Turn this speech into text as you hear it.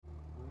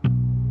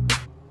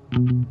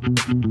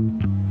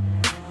Nineworks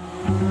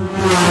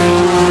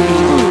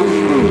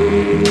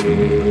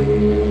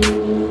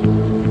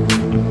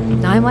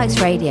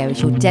Radio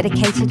is your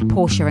dedicated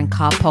Porsche and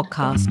car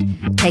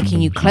podcast,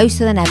 taking you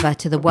closer than ever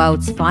to the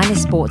world's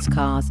finest sports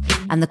cars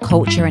and the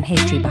culture and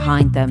history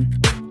behind them.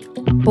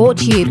 Brought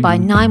to you by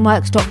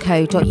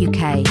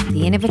nineworks.co.uk,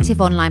 the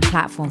innovative online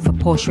platform for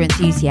Porsche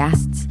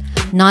enthusiasts,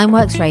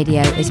 Nineworks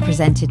Radio is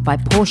presented by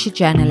Porsche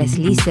journalist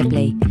Lee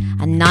Sibley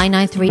and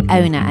 993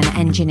 owner and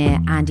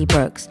engineer Andy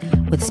Brooks,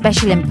 with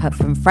special input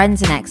from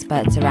friends and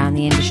experts around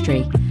the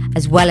industry,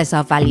 as well as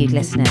our valued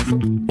listeners.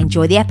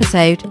 Enjoy the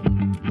episode.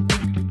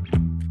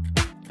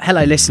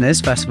 Hello,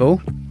 listeners, first of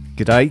all.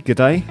 Good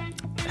day.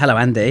 Hello,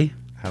 Andy.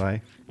 Hello.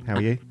 How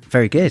are you?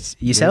 Very good.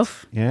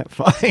 Yourself? Good. Yeah,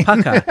 fine.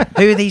 Pucker.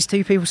 Who are these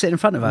two people sitting in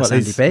front of us,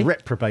 Andy B?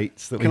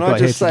 Reprobates that we've Can got I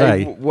just here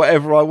say today.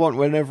 whatever I want,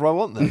 whenever I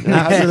want them?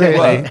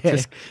 Absolutely.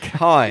 Just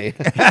hi.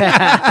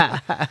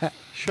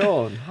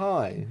 Sean,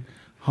 hi.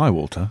 Hi,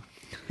 Walter.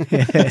 So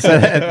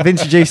they've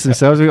introduced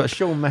themselves. We've got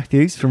Sean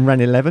Matthews from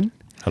Ren 11.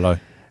 Hello.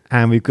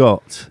 And we've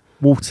got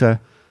Walter,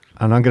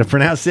 and I'm going to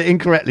pronounce it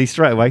incorrectly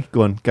straight away.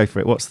 Go on, go for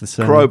it. What's the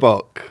surname?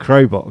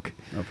 Crowbock.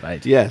 Not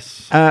bad.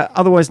 Yes.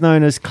 Otherwise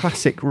known as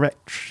Classic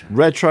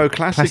Retro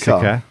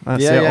Classica.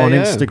 That's it on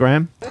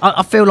Instagram.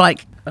 I feel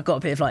like I've got a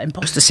bit of like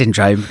imposter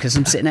syndrome because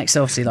I'm sitting next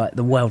to obviously like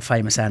the world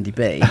famous Andy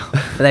B.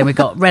 But then we've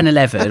got Ren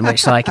 11,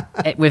 which like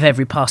with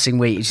every passing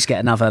week you just get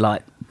another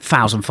like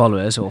 1,000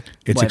 followers or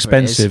It's whatever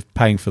expensive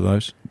paying for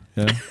those.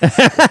 Yeah.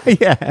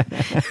 Yeah.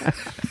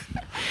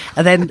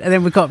 And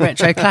then we've got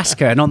Retro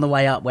Classica, and on the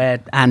way up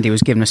where Andy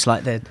was giving us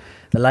like the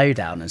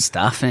lowdown and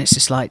stuff, and it's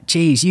just like,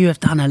 geez, you have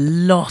done a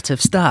lot of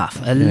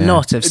stuff, a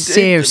lot of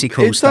seriously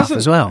cool stuff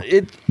as well.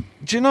 Do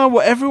you know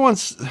what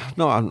everyone's?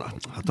 No, I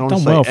don't want to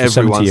say well for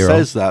everyone 70-year-old.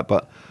 says that,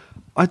 but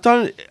I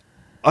don't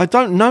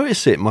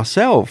notice it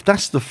myself.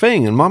 That's the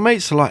thing, and my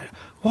mates are like,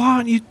 "Why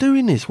aren't you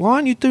doing this? Why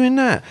aren't you doing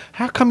that?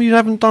 How come you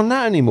haven't done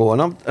that anymore?"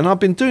 And I've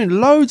been doing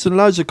loads and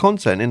loads of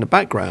content in the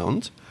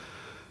background,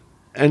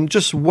 and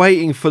just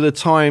waiting for the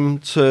time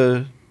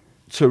to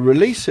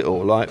release it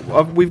all. Like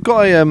we've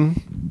got a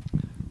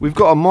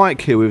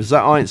mic here with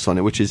Zat Eins on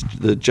it, which is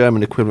the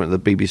German equivalent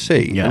of the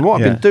BBC. Yeah. And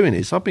what I've been doing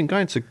is I've been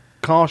going to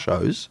car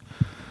shows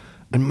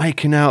and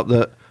making out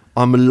that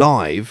I'm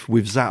live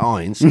with Zat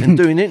Eins and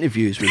doing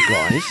interviews with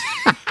guys.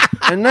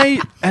 And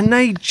they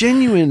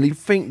genuinely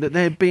think that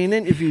they're being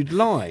interviewed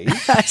live.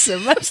 That's the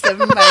most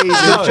amazing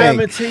On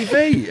German thing.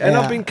 TV, and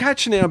I've been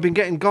catching it. I've been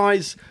getting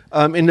guys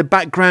in the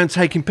background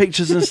taking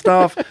pictures and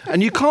stuff,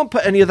 and you can't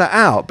put any of that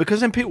out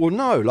because then people will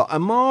know. Like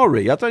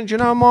Amari, do you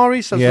know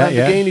Amari? So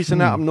Lamborghinis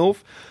and out up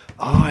north.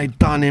 I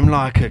done him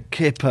like a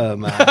kipper,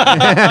 man.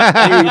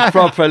 He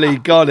properly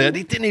got it.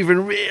 He didn't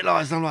even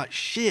realise. I'm like,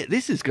 shit,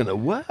 this is going to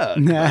work.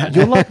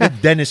 You're like the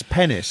Dennis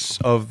Pennis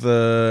of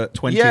the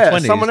 2020s. Yeah,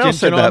 someone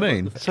else Do you said know that. what I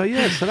mean?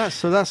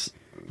 So that's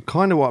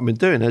kind of what I've been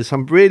doing. There's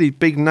some really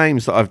big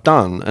names that I've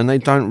done, and they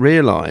don't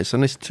realise,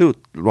 and it's to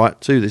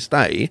this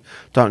day,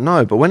 don't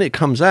know. But when it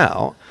comes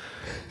out,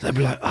 they'll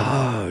be like,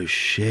 "Oh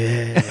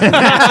shit!"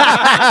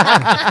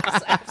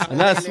 And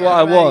that's what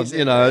I want,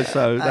 you know.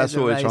 So that's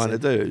what we're trying to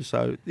do.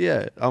 So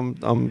yeah,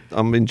 I'm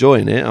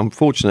enjoying it.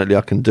 Unfortunately,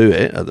 I can do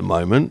it at the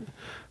moment.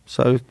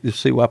 So you'll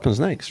see what happens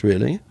next.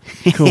 Really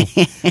Cool.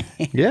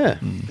 yeah.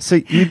 So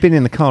you've been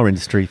in the car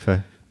industry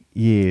for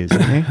years,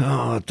 haven't you?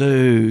 Oh,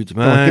 dude,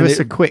 Go on, man. give us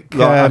a quick.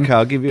 Okay,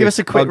 I'll give you. Give us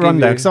a quick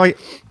rundown because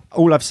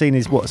all I've seen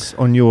is what's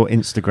on your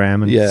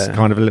Instagram and just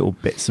kind of a little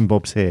bits and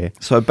bobs here.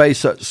 So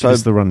Give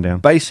us the rundown.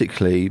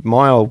 Basically,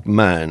 my old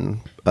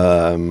man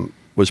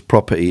was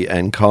property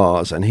and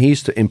cars, and he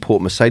used to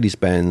import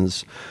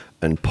Mercedes-Benz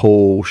and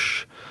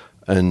Porsche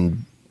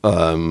and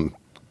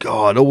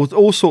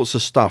all sorts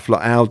of stuff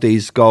like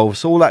Audis,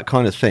 Golfs, all that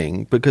kind of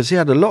thing, because he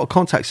had a lot of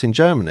contacts in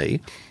Germany,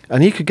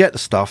 and he could get the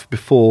stuff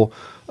before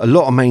a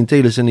lot of main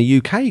dealers in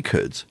the UK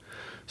could.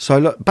 So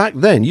look, back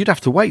then, you'd have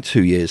to wait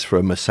 2 years for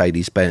a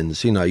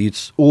Mercedes-Benz. You know, you'd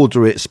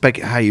order it, spec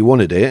it how you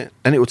wanted it,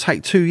 and it would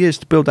take 2 years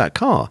to build that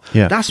car.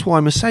 Yeah. That's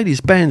why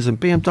Mercedes-Benz and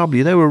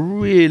BMW, they were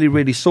really,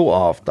 really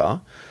sought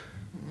after,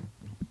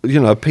 you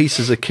know,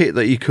 pieces of kit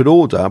that you could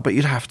order, but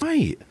you'd have to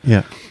wait.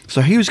 Yeah.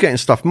 So he was getting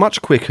stuff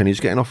much quicker, and he was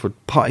getting offered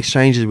part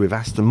exchanges with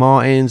Aston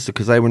Martins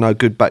because they were no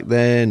good back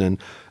then, and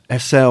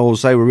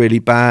SLs, they were really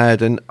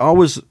bad. And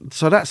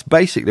so that's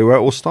basically where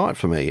it all started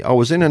for me. I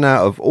was in and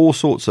out of all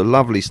sorts of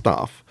lovely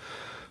stuff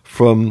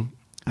from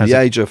the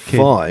age of kid,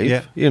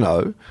 5, you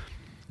know,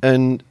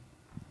 and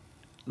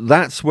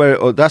that's where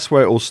it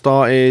all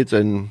started.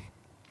 And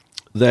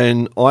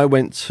then I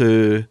went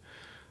to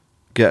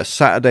get a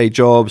Saturday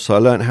job, so I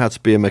learned how to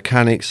be a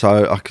mechanic,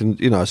 so I can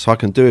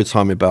do a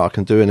timing belt, I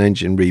can do an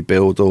engine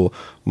rebuild, or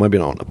maybe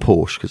not on a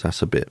Porsche because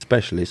that's a bit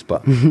specialist,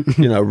 but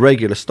you know,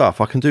 regular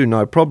stuff I can do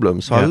no problem.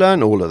 So I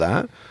learned all of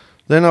that.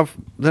 Then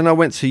I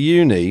went to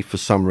uni for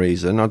some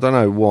reason. I don't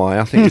know why.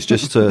 I think it's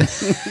just to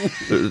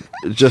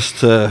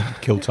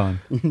Kill time.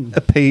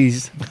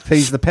 appease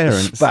the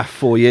parents. Spaff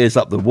 4 years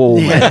up the wall.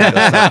 Maybe, or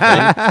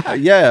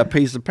something. Yeah,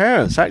 appease the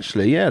parents.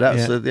 Actually, yeah,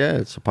 that's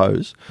I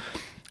suppose.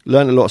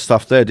 learned a lot of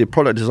stuff there. Did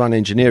product design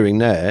engineering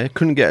there.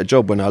 Couldn't get a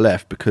job when I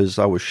left because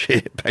I was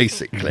shit,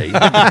 basically.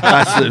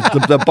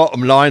 That's the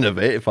bottom line of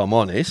it, if I'm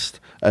honest.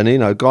 And, you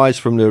know, guys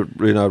from the,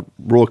 you know,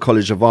 Royal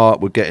College of Art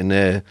were getting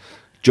their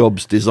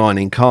jobs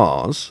designing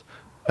cars.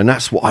 And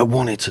that's what I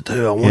wanted to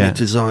do. I wanted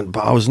to design,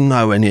 but I was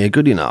nowhere near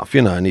good enough,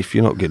 you know. And if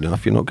you're not good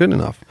enough, you're not good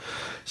enough.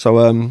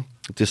 So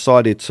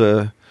decided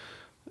to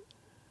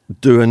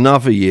do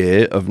another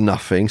year of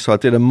nothing. So I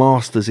did a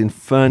master's in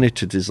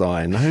furniture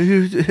design.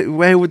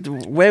 Where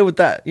would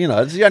that, you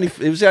know,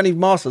 it was the only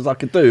master's I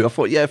could do. I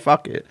thought, yeah,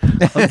 fuck it.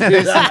 I'll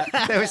do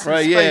that. There was some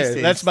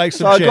spaces. Let's make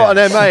some So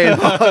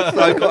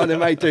I got an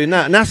MA doing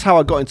that. And that's how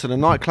I got into the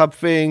nightclub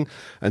thing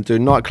and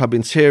doing nightclub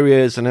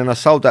interiors. And then I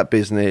sold that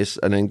business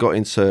and then got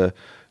into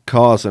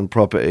cars and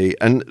property.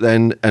 And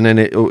then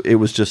it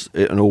was just,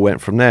 it all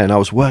went from there. And I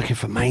was working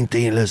for main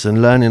dealers and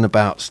learning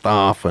about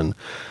stuff and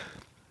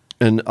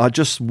I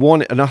just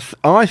want it, and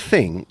I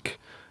think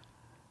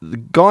the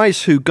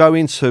guys who go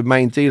into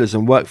main dealers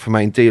and work for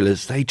main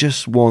dealers, they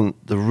just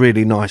want the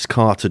really nice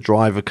car to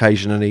drive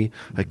occasionally.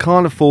 They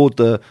can't afford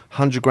the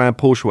 $100,000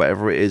 Porsche,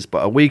 whatever it is,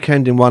 but a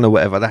weekend in one or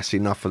whatever, that's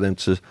enough for them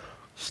to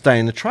stay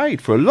in the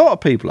trade. For a lot of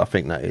people, I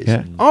think that is.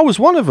 Yeah. I was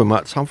one of them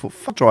at some point.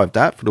 Fuck, drive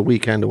that for the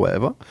weekend or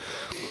whatever.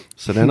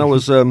 So then I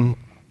was...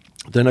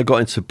 Then I got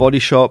into body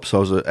shops. I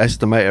was an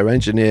estimator,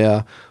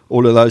 engineer,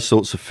 all of those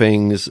sorts of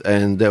things.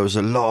 And there was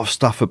a lot of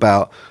stuff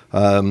about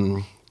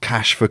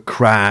cash for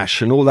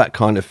crash and all that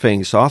kind of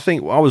thing. So I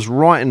think I was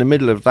right in the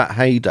middle of that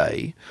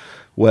heyday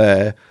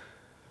where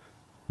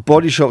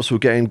body shops were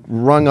getting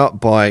rung up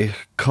by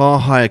car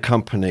hire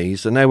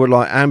companies, and they were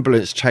like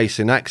ambulance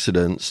chasing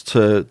accidents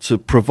to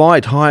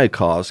provide hire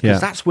cars, because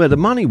that's where the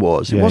money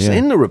was. It wasn't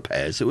in the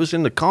repairs, it was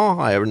in the car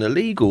hire and the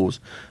legals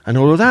and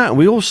all of that. And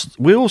we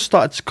all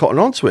started to cotton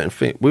onto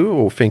it and we were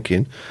all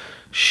thinking,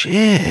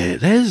 shit,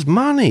 there's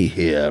money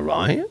here,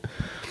 right?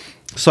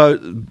 So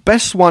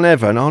best one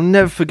ever, and I'll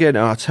never forget it,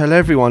 I'll tell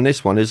everyone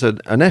this one, is an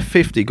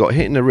F50 got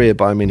hit in the rear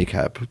by a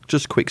minicab.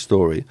 Just a quick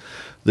story.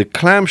 The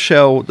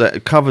clamshell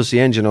that covers the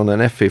engine on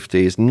an F50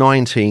 is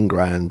 19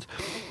 grand.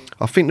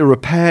 I think the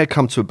repair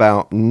come to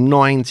about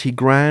 90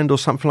 grand or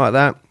something like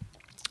that.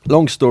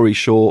 Long story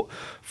short,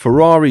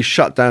 Ferrari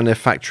shut down their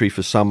factory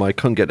for summer. I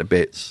couldn't get the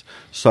bits.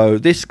 So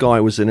this guy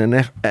was in an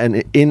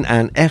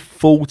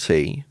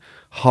F40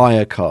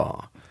 hire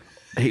car.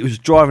 He was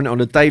driving it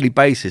on a daily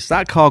basis.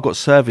 That car got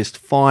serviced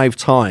 5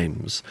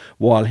 times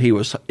while he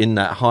was in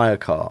that hire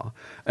car.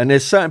 And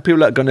there's certain people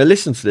that are going to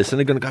listen to this and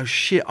they're going to go,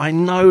 shit, I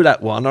know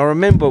that one. I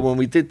remember when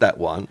we did that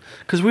one,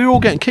 because we were all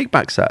getting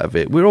kickbacks out of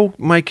it. We were all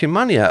making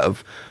money out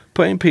of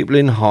putting people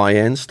in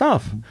high-end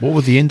stuff. What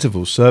were the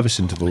intervals, service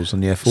intervals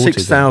on the F40?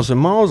 6,000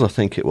 miles, I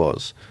think it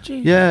was.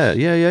 Jeez.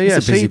 Yeah.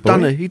 So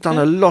he'd done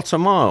a lot of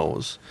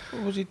miles.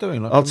 What was he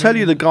doing? Like, I'll tell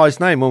you the guy's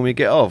name when we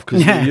get off,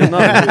 because you'll know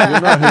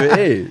who it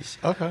is.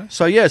 Okay.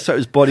 So it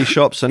was body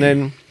shops, and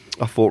then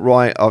I thought,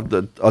 right,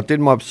 I did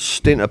my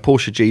stint at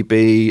Porsche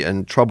GB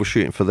and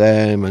troubleshooting for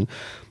them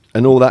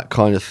and all that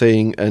kind of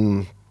thing,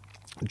 and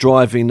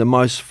driving the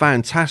most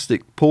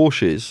fantastic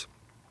Porsches.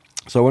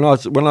 So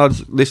when I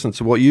listen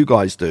to what you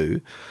guys do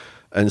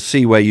and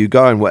see where you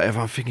go and whatever,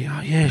 I'm thinking,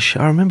 oh yeah,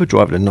 I remember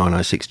driving a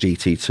 996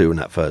 GT2 when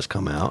that first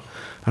come out,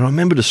 and I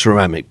remember the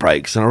ceramic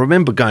brakes, and I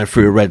remember going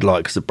through a red light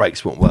because the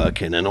brakes weren't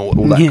working and all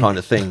that kind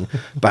of thing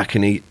back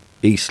in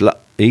East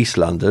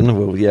London.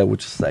 Well, yeah, we'll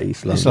just say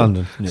East London. East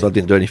London, yeah. So I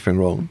didn't do anything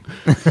wrong.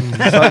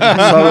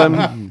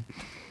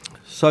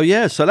 So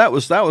that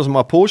was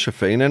my Porsche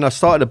thing. And then I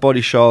started a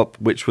body shop,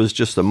 which was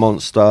just a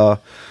monster,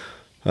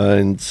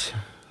 and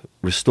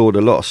restored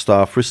a lot of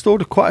stuff.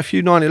 Restored quite a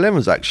few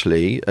 911s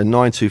actually, and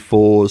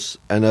 924s,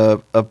 and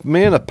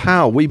me and a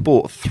pal, we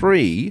bought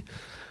 3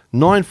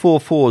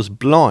 944s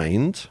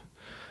blind.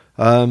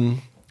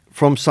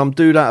 From some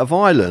dude out of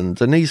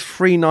Ireland, and these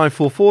 3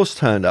 944s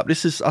turned up.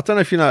 This is, I don't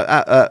know if you know,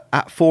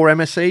 at 4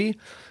 MSE,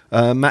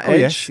 Matt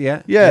Edge.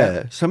 Yes,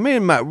 yeah. So me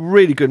and Matt,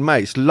 really good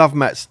mates. I love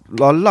Matt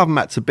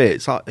to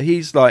bits.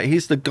 He's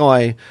the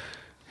guy.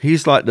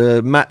 He's like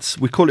the Matt's.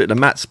 We call it the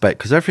Matt spec,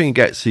 because everything he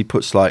gets, he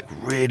puts like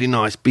really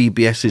nice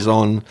BBSs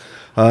on.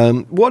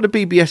 What are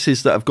the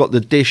BBSs that have got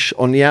the dish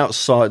on the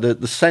outside,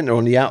 the center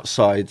on the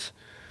outside?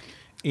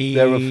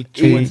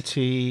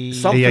 E20,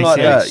 something E88s.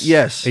 like that.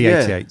 Yes,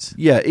 E88s.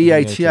 Yeah,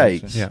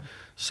 E88s. Yeah.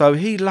 So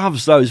he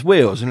loves those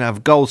wheels and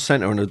have gold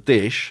center on a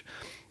dish,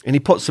 and he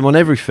puts them on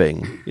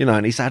everything,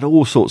 and he's had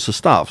all sorts of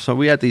stuff. So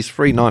we had these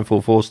 3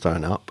 944s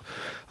turn up,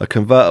 a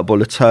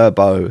convertible, a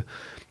turbo,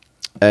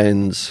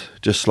 and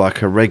just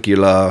like a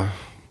regular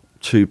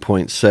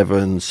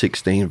 2.7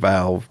 16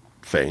 valve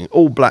thing,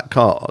 all black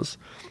cars,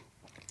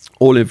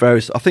 all in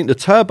various. I think the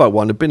turbo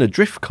one had been a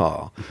drift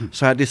car,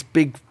 so I had this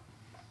big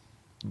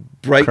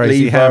brake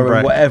Crazy lever handbrake.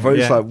 and whatever.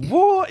 Yeah. It's like,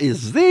 what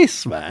is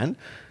this, man?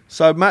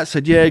 So Matt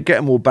said, yeah, get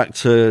them all back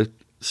to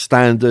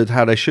standard,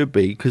 how they should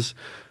be, because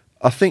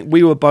I think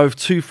we were both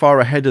too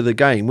far ahead of the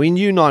game. We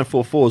knew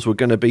 944s were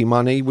going to be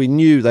money. We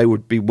knew they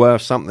would be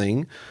worth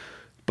something,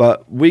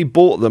 but we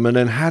bought them and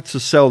then had to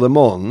sell them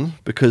on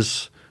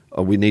because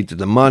we needed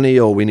the money,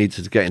 or we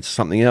needed to get into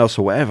something else,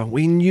 or whatever.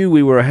 We knew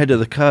we were ahead of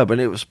the curve, and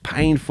it was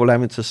painful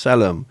having to sell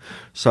them.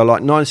 So,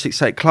 like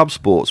 968 Club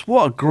Sports,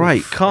 what a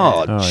great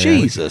car!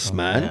 Jesus,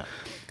 man,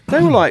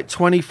 they were like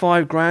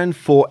 25 grand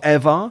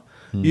forever.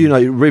 You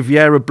know,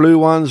 Riviera blue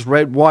ones,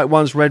 white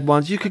ones, red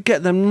ones. You could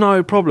get them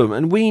no problem,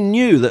 and we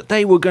knew that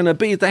they were going to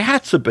be. They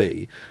had to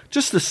be.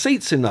 Just the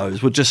seats in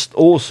those were just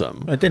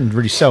awesome. It didn't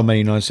really sell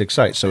many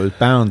 968, so it was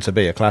bound to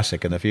be a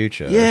classic in the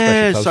future.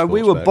 Yeah, so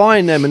we were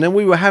buying them, and then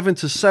we were having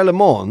to sell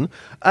them on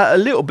at a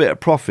little bit of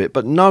profit,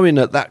 but knowing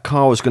that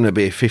car was going to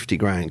be a 50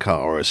 grand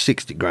car or a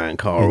 60 grand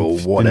car or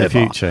whatever.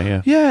 In the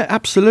future, Yeah,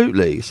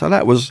 absolutely. So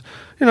that was,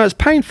 it's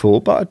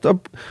painful, but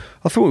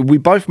I thought we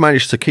both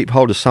managed to keep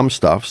hold of some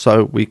stuff,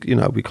 so we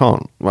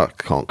can't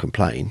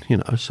complain,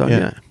 So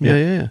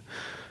yeah.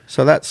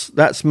 So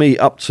that's me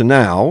up to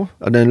now,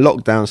 and then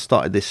lockdown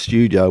started this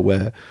studio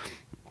where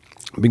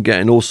I've been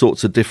getting all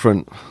sorts of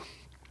different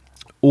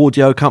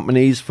audio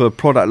companies for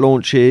product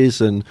launches,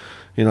 and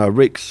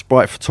Rick's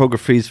Sprite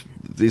Photography's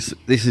this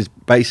is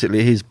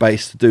basically his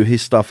base to do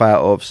his stuff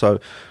out of. So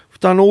we've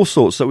done all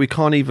sorts that we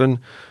can't even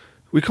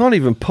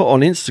put on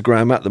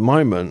Instagram at the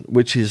moment,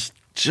 which is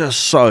just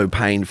so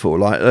painful.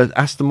 Like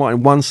Aston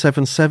Martin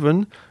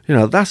 177,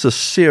 that's a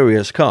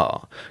serious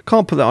car.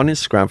 Can't put that on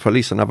Instagram for at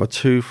least another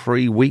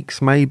 2-3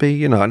 weeks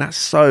maybe, and that's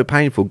so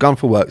painful. Gun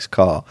for Works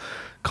car,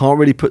 can't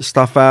really put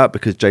stuff out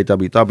because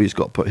JWW's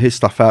got to put his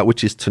stuff out,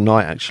 which is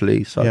tonight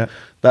actually, so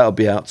that'll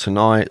be out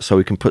tonight, so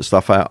we can put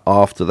stuff out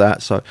after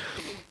that. So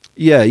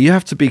yeah, you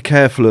have to be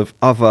careful of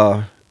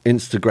other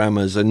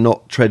Instagrammers and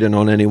not treading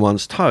on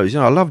anyone's toes.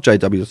 I love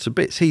JW to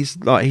bits. He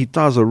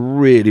does a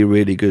really,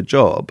 really good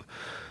job.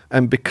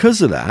 And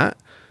because of that,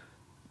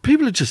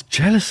 people are just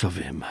jealous of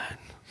him, man.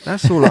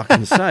 That's all I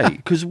can say.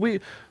 Because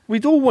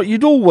you'd all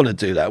want to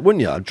do that,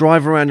 wouldn't you?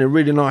 Drive around in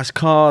really nice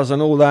cars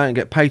and all that, and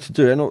get paid to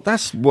do it. And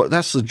that's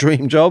the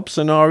dream job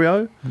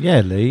scenario.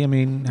 Yeah, Lee. I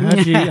mean, how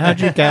do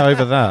you get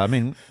over that? I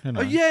mean,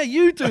 Oh, yeah,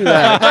 you do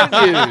that,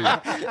 don't you?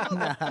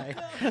 No.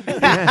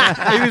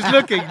 He was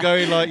looking,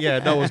 going like, yeah,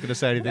 no one's going to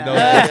say anything. No,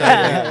 one's gonna say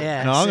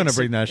anything. No, I'm going to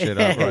bring that shit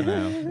up right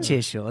now.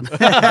 Cheers, Sean.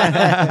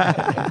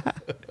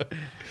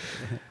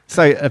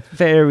 So a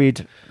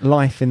varied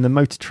life in the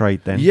motor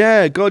trade, then.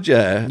 Yeah, God,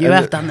 yeah. You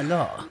have done a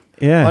lot.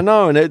 Yeah, I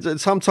know. And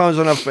sometimes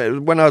when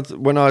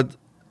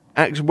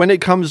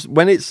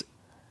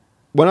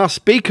I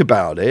speak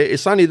about it,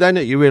 it's only then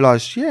that you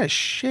realise, yeah,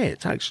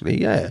 shit, actually,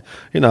 yeah.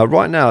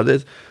 Right now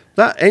there's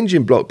that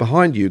engine block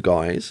behind you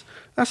guys.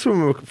 That's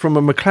from a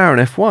McLaren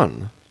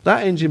F1.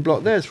 That engine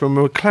block there is from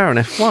a McLaren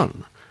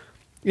F1.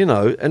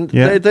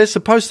 They're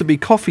supposed to be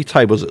coffee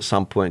tables at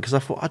some point, because I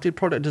thought I did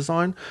product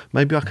design,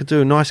 maybe I could do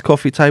a nice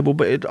coffee table,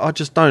 but I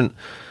just don't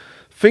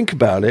think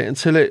about it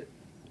until it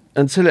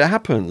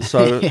happens.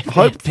 So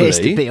hopefully, it's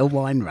to be a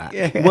wine rack.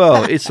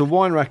 Well, it's a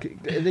wine rack,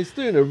 and it's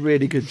doing a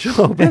really good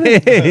job.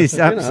 It is,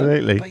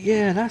 absolutely. But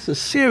yeah, that's a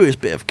serious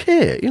bit of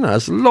kit.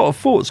 There's a lot of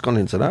thought's gone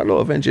into that, a lot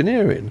of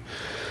engineering.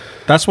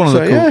 That's one of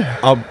the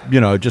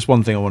cool, just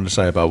one thing I wanted to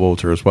say about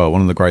Walter as well.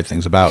 One of the great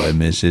things about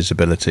him is his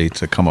ability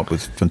to come up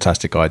with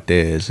fantastic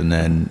ideas, and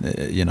then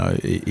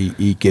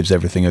he gives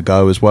everything a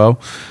go as well.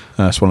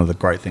 That's one of the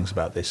great things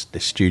about this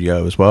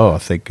studio as well. I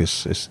think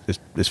is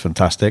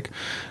fantastic.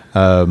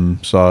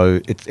 So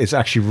it's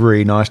actually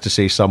really nice to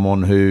see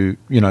someone who,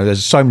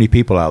 there's so many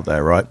people out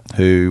there, right,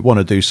 who want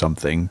to do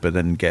something but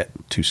then get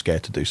too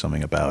scared to do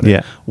something about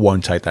it.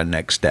 Won't take that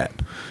next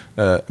step.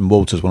 And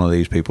Walter's one of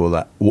these people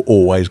that will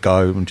always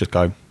go and just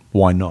go,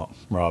 why not,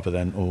 rather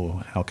than,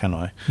 oh, how can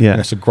I? Yeah. And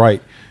it's a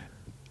great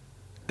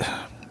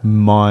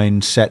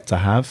mindset to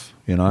have,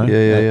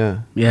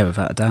 Yeah,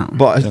 without a doubt.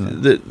 But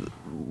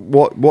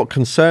what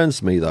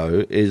concerns me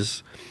though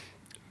is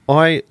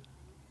I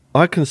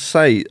can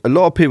say, a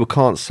lot of people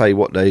can't say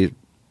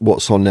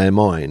what's on their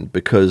mind,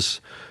 because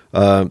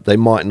they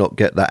might not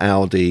get that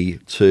Audi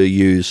to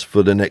use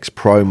for the next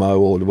promo,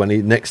 or when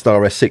the next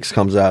RS6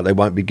 comes out, they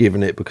won't be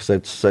giving it because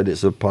they've said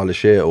it's a pile of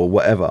shit or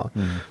whatever.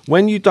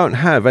 When you don't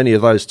have any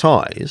of those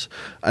ties,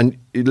 and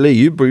Lee,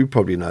 you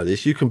probably know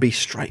this, you can be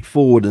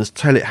straightforward and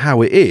tell it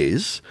how it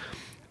is,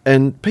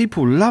 and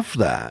people love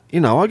that.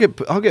 I get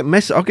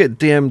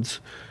DM'd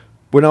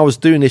when I was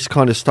doing this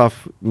kind of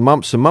stuff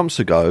months and months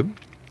ago.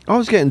 I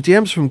was getting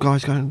DMs from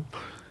guys going,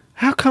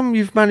 how come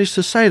you've managed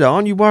to say that?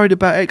 Aren't you worried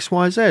about X,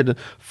 Y, Z?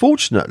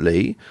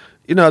 Fortunately,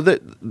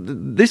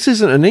 this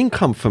isn't an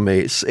income for me.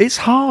 It's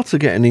hard to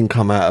get an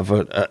income out of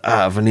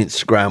an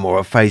Instagram or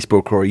a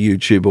Facebook or a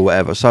YouTube or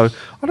whatever. So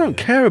I don't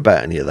care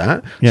about any of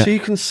that. Yeah. So you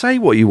can say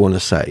what you want to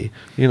say,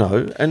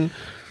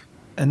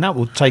 And that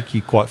will take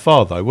you quite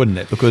far, though, wouldn't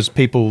it? Because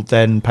people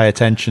then pay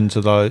attention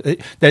to those.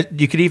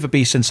 You could either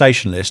be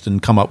sensationalist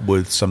and come up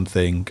with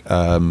something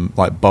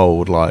like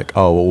bold, like,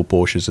 oh, all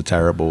Porsches are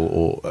terrible,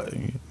 or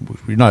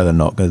we know they're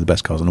not. They're the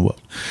best cars in the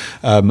world.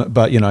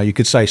 But, you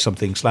could say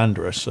something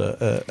slanderous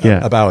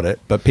about it.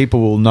 But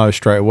people will know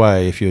straight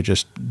away if you're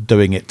just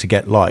doing it to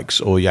get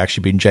likes, or you're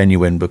actually being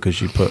genuine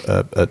because you put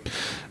a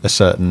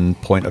certain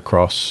point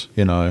across,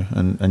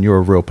 and you're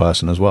a real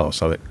person as well.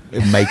 So it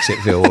makes it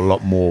feel a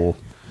lot more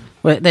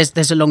Well,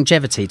 there's a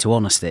longevity to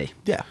honesty.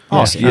 Yeah.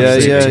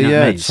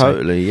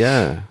 Totally.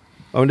 Yeah.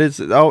 I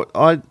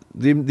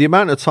mean, the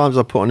amount of times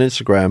I put on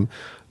Instagram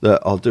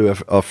that I'll do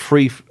a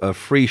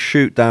free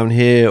shoot down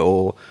here,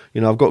 or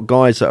I've got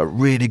guys that are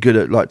really good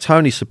at, like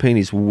Tony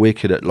Sapini's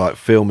wicked at like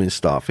filming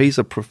stuff. He's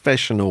a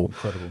professional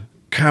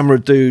camera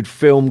dude,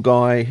 film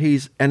guy.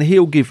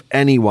 He'll give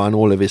anyone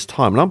all of his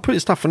time. And I'm putting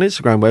stuff on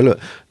Instagram where, look,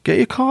 get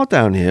your car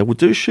down here. We'll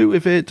do a shoot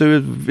with it, do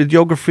a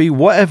videography,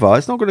 whatever.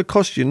 It's not going to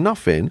cost you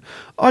nothing.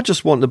 I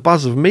just want the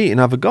buzz of meeting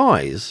other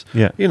guys.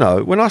 Yeah.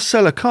 When I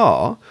sell a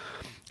car,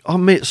 I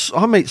meet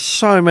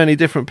so many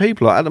different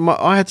people.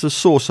 I had to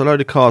source a load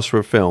of cars for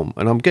a film,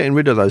 and I'm getting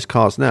rid of those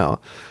cars now.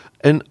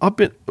 And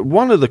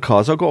one of the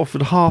cars I got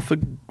offered half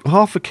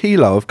a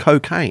kilo of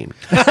cocaine.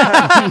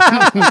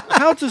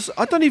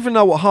 I don't even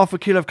know what half a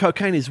kilo of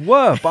cocaine is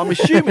worth, but I'm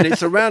assuming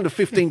it's around the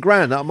 15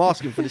 grand that I'm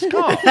asking for this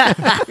car.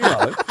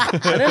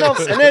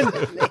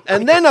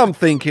 And then I'm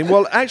thinking,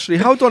 well, actually,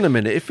 hold on a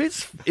minute. If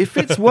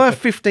it's worth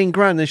 15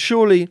 grand, then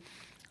surely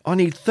I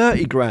need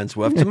 30 grand's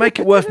worth to make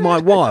it worth my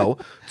while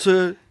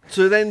to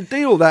then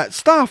deal that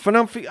stuff. And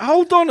I'm thinking,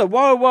 hold on,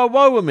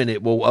 whoa a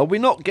minute, Walter. We're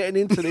not getting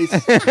into this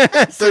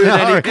doing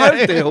any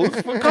code deals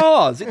for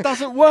cars. It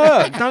doesn't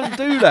work. Don't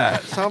do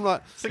that. So I'm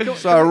like,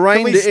 so I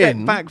reined it in.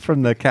 Step back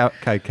from the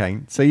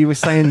cocaine. So you were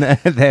saying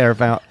there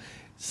about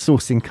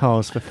sourcing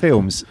cars for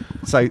films.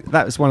 So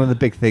that was one of the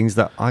big things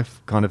that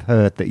I've kind of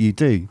heard that you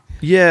do.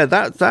 Yeah,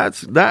 that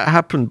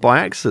happened by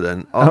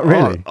accident.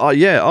 Really?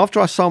 After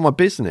I sold my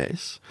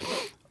business,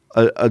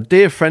 a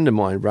dear friend of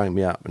mine rang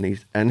me up,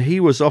 and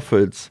he was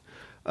offered,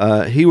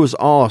 he was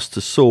asked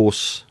to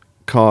source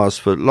cars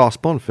for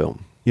last Bond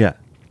film. Yeah.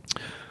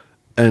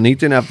 And he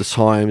didn't have the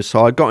time,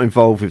 so I got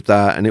involved with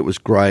that, and it was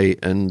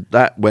great. And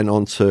that went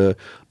on to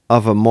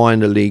other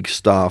minor league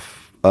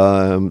stuff.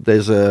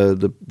 There's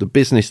the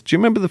Business. Do you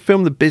remember the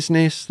film The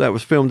Business that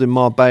was filmed in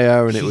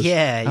Marbella, and it was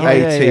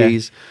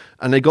 80s?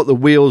 And they got the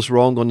wheels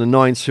wrong on the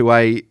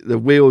 928. The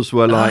wheels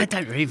were like... I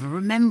don't even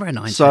remember a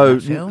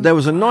 928 film. So there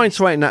was a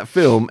 928 in that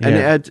film,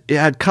 and it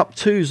had Cup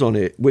 2s on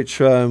it, which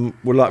were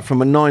like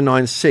from a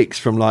 996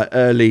 from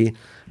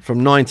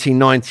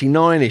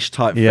 1999-ish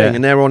type thing.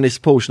 And they're on this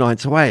Porsche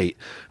 928.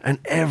 And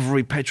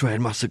every petrolhead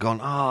must have gone,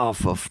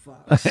 for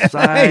fuck's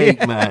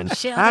sake, man.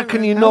 How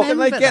can you not... How can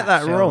they get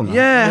that wrong?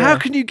 Yeah, how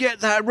can you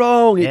get that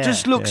wrong? It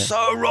just looks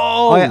so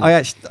wrong. I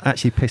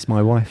actually pissed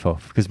my wife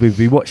off because we'd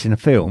be watching a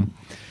film,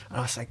 and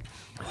I was like,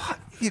 what?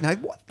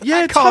 What?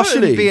 Yeah, that car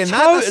shouldn't be in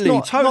that.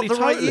 That's not the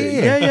right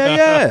year.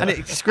 Yeah. And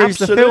it screws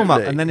the film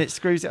up, and then it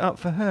screws it up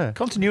for her.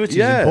 Continuity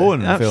is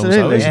important in films,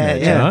 absolutely. though, isn't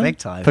it? Yeah, big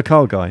time. For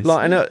car guys. Do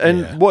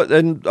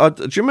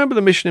you remember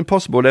the Mission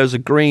Impossible? There was a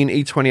green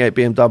E28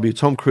 BMW.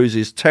 Tom Cruise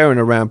is tearing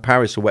around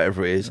Paris or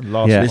whatever it is.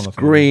 This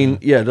green,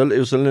 it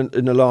was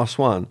in the last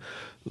one.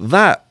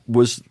 That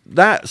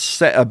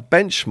set a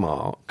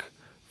benchmark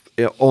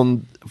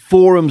on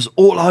forums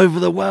all over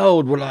the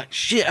world. Were like,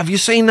 shit, have you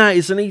seen that?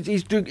 He's in an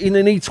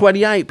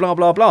E28, blah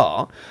blah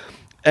blah.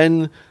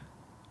 And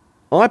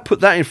I put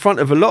that in front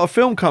of a lot of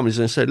film companies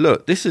and said,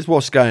 look, this is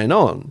what's going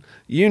on.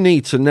 You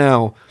need to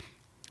now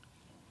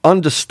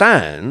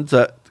understand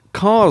that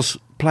cars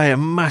play a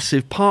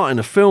massive part in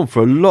a film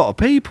for a lot of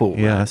people.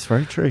 Yeah, that's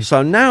very true.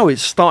 So now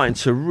it's starting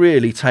to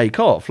really take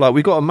off. Like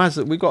we got a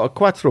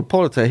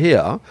Quattroporta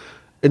here.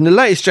 In the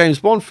latest James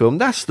Bond film,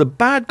 that's the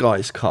bad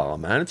guy's car,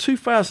 man. A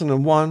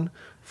 2001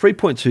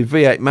 3.2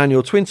 V8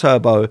 manual twin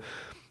turbo.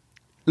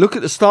 Look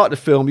at the start of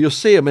the film, you'll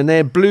see them in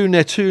their blue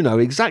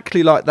Nettuno,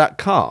 exactly like that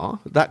car,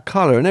 that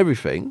colour and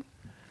everything.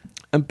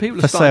 And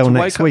people are starting to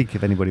wake up. For sale next week,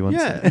 if anybody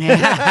wants it.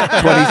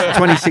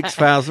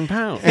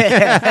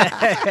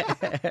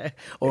 £26,000.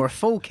 Or a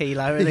full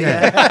kilo at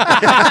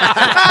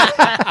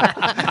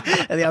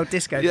the old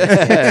disco.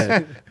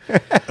 Yeah.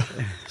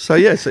 So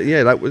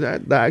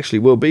that actually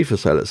will be for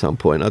sale at some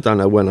point. I don't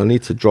know when. I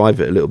need to drive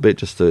it a little bit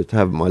just to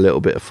have my little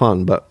bit of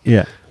fun. But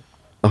yeah,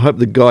 I hope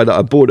the guy that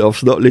I bought it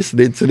off's not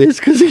listening to this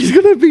because he's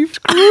going to be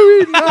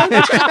screwing,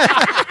 man.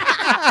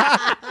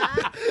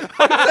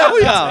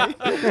 I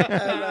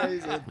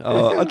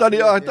tell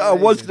you. I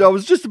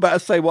was just about to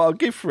say what I'll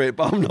give for it,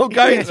 but I'm not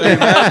going to, man.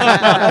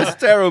 That's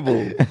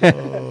terrible.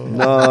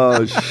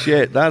 No,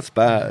 shit, that's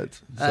bad.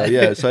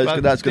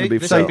 So that's going to be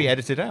for sale. This will be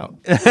edited out.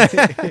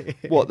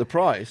 What, the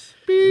price?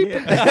 Beep.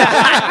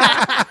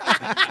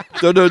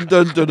 Dun, dun,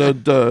 dun,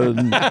 dun,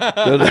 dun,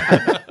 dun.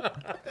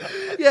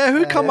 Yeah,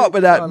 who come up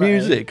with that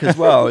music as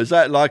well? Is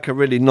that like a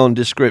really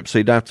nondescript, so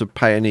you don't have to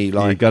pay any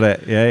like? You got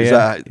it. Yeah, Is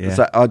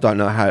that? I don't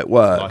know how it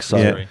works.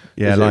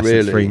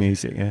 License-free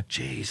music. Yeah.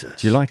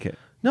 Jesus. Do you like it?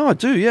 No, I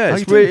do. Yeah,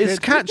 it's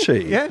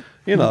catchy. Yeah.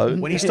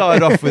 When he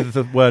started off with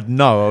the word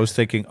no, I was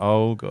thinking,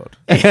 oh god.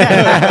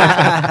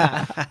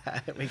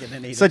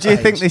 So do you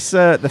think this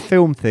the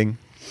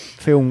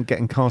film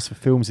getting cast for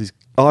films is?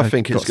 I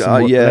think it's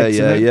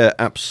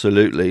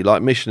absolutely.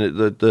 Like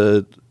Mission,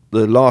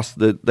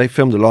 they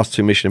filmed the last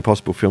two Mission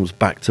Impossible films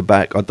back to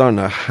back. I don't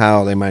know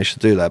how they managed to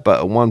do that, but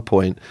at one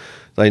point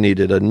they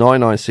needed a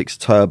 996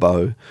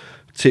 turbo,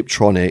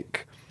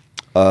 Tiptronic,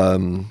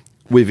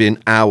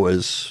 within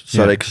hours,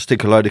 so they could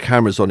stick a load of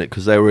cameras on it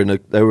because they were in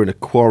a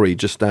quarry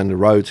just down the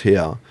road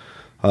here.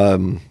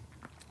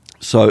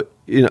 So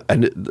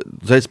and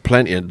there's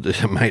plenty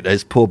of mate.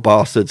 There's poor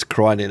bastards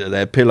crying into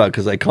their pillow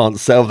because they can't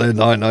sell their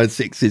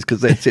 996s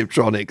because they're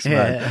Tiptronics,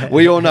 man.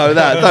 We all know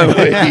that, don't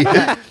we?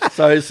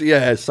 So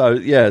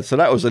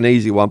that was an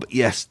easy one. But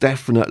yes,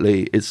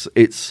 definitely,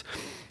 it's.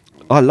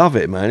 I love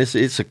it, man.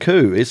 It's a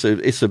coup. It's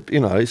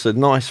a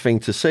nice thing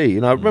to see.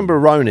 I remember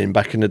Ronin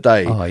back in the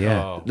day. Oh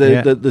yeah.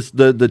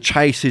 The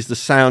chases, the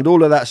sound,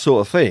 all of that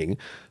sort of thing.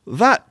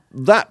 That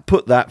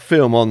put that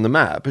film on the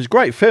map. It's a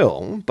great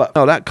film, but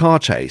that car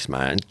chase,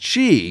 man,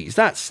 jeez,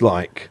 that's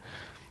like,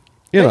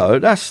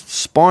 that's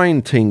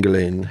spine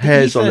tingling,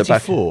 hairs on the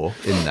back.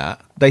 In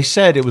that, they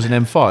said it was an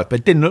M5, but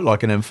it didn't look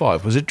like an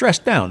M5. Was it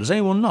dressed down? Does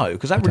anyone know?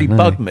 Because that really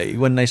bugged me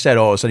when they said,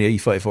 "Oh, it's only an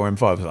E34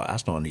 M5." I was like,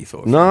 "That's not an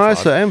E34." No,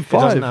 it's an M5. It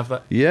doesn't have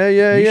that.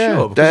 Yeah,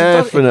 sure?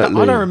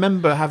 Definitely. I don't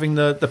remember having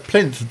the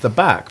plinth at the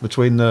back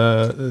between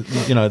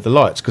the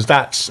lights, because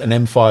that's an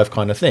M5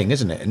 kind of thing,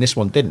 isn't it? And this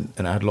one didn't,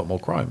 and it had a lot more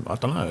chrome. I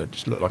don't know. It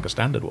just looked like a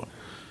standard one.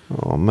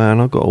 Oh man,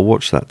 I've got to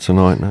watch that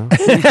tonight now.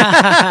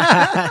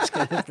 It's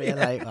going to be a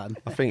late one.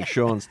 I think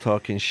Sean's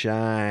talking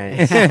shine.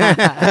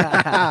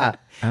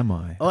 Am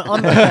I?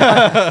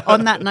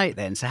 On that note,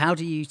 then, so how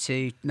do you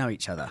two know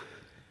each other?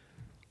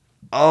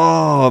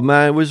 Oh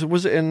man, was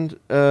it in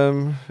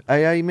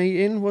AA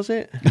meeting? Was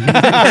it?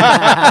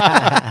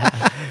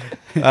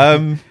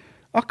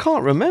 I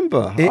can't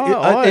remember.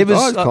 It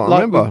was I can't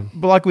like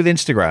remember. like with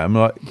Instagram,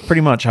 like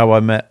pretty much how I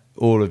met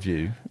all of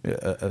you.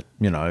 I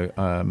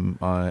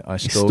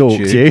stalked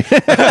you.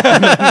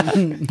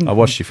 I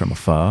watched you from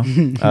afar,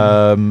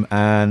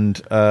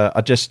 and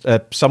I just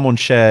someone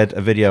shared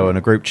a video in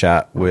a group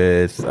chat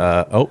with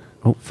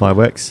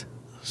fireworks.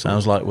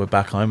 Sounds like we're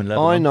back home in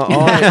Lebanon.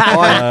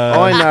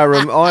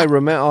 I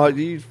remember.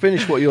 You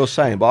finish what you're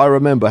saying, but I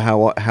remember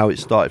how it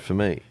started for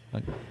me.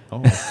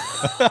 So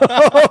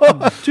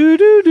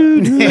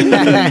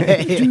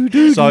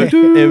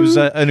it was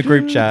in a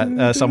group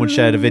chat. Someone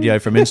shared a video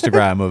from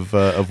Instagram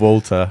of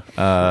Walter,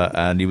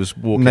 and he was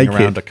walking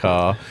around a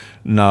car.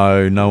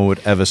 No one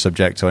would ever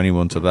subject to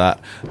anyone to that.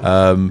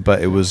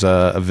 But it was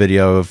a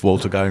video of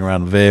Walter going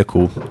around the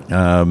vehicle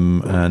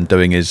and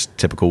doing his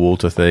typical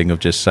Walter thing of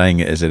just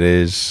saying it as it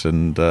is.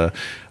 And I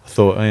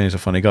thought, he's a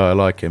funny guy. I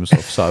like him. So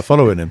I started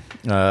following him.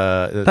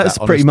 That's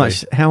pretty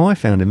much how I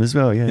found him as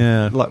well.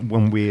 Yeah. Like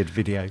one weird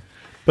video.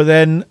 But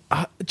then,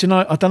 I don't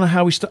know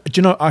how we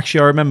started.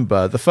 Actually, I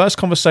remember the first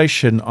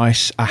conversation I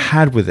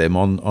had with him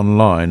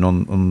online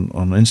on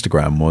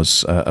Instagram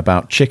was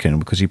about chicken,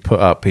 because he put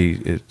up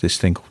this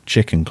thing called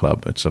Chicken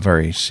Club. It's a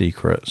very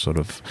secret sort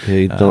of... Yeah,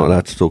 you're not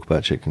allowed to talk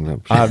about Chicken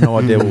Club. I have no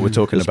idea what we're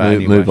talking about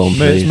anyway. Move on, please.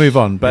 Let's move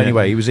on. But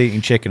anyway, he was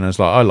eating chicken, and I was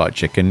like, I like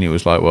chicken. He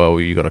was like,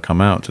 well, you got to come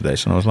out to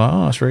this. And I was like,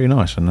 oh, that's really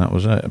nice. And that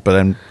was it. But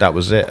then that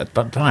was it. I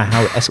don't know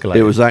how it escalated.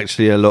 It was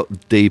actually a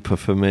lot deeper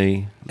for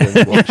me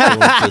than what Sean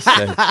just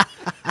said.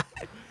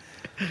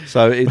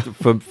 So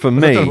for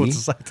me, I don't know what to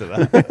say to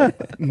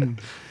that.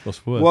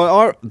 What's worse?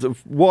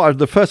 Well,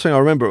 the first thing I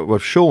remember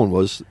with Sean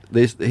was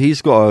this. He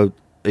just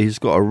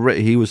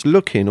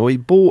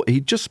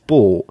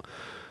bought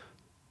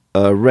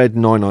a red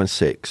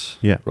 996.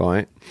 Yeah.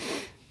 Right.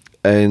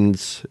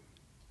 And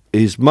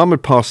his mum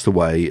had passed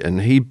away,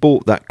 and he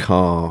bought that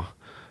car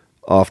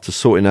after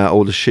sorting out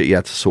all the shit he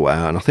had to sort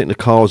out. And I think the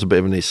car was a bit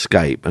of an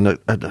escape, and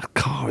the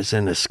car is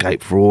an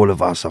escape for all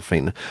of us, I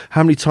think.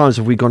 How many times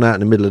have we gone out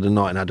in the middle of the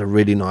night and had a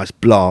really nice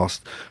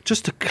blast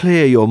just to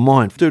clear your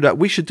mind? Do that.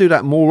 We should do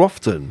that more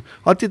often.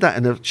 I did that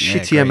in a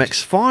shitty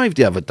MX-5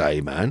 the other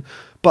day, man.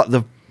 But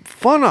the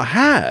fun I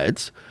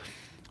had,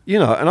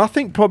 and I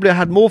think probably I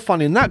had more fun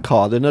in that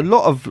car than a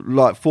lot of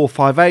like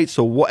 458s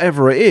or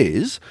whatever it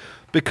is,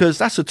 because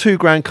that's a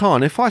 $2,000 car.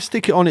 And if I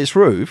stick it on its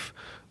roof,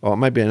 or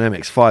maybe an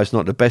MX-5 is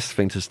not the best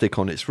thing to stick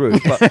on its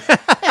roof, but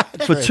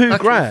for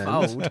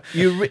 $2,000,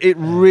 it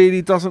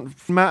really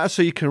doesn't matter.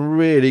 So you can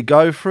really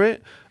go for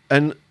it.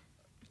 And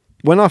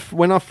when I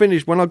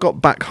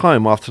got back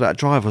home after that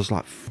drive, I was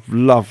like,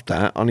 love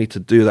that. I need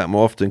to do that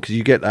more often, because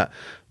you get that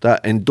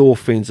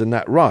endorphins and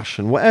that rush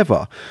and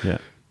whatever. Yeah.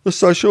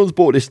 So Sean's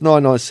bought this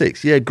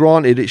 996. Yeah,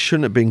 granted, it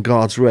shouldn't have been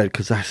Guards Red,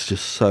 because that's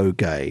just so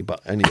gay.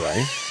 But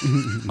anyway.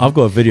 I've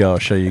got a video I'll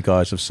show you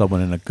guys of someone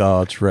in a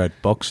Guards Red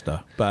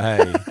Boxster. But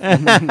hey.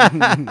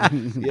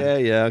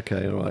 yeah,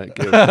 okay, all right.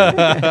 Good.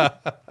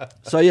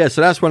 So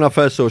that's when I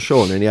first saw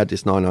Sean, and he had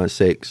this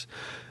 996.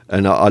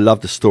 And I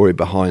love the story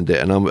behind it.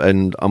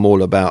 And I'm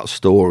all about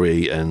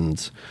story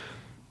and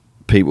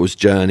people's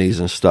journeys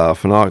and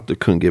stuff, and I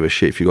couldn't give a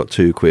shit if you got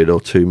 £2 or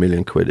 £2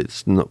 million.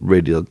 It's not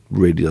really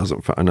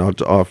doesn't. And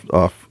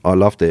I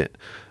loved it,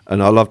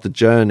 and I loved the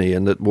journey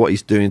and what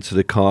he's doing to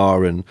the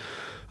car and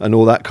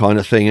all that kind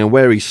of thing, and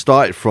where he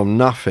started from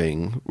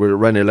nothing. Where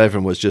Ren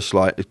 11 was just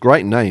like a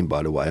great name,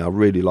 by the way. I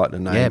really like the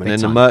name, and then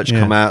the merch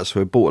come out,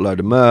 so we bought a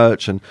load of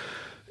merch, and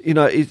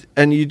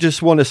and you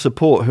just want to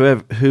support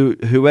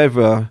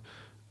whoever.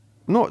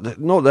 Not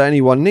that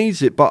anyone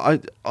needs it,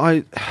 but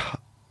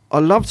I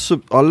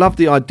loved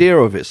the idea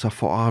of it. So I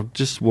thought, I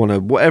just want to,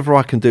 whatever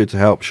I can do to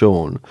help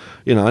Sean,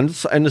 you know, and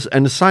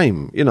the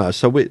same, you know.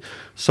 So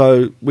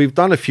we've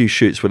done a few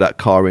shoots with that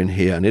car in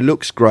here, and it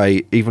looks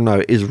great, even though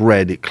it is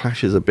red. It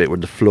clashes a bit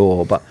with the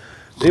floor, but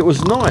it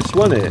was nice,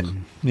 wasn't it?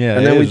 Yeah,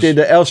 and then we did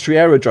the Elstree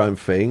Aerodrome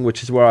thing,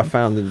 which is where I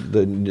found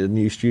the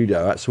new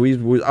studio at. So we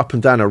were up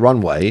and down a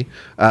runway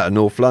out of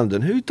North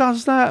London. Who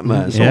does that,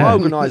 man? So I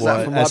organised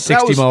that for my... At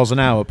 60 miles an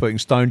hour, putting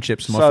stone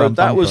chips in my front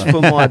bumper. So that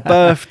was for my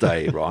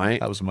birthday, right?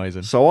 That was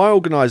amazing. So I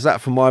organised that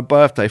for my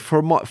birthday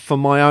for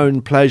my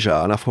own pleasure.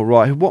 And I thought,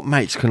 right, what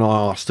mates can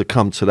I ask to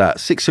come to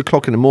that? 6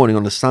 o'clock in the morning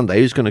on a Sunday,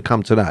 who's going to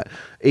come to that?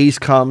 He's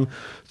come.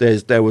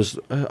 There was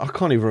I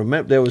can't even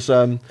remember. There was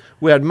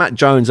we had Matt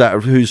Jones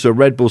out, who's a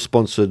Red Bull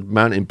sponsored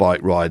mountain bike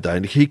rider,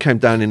 and he came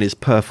down in his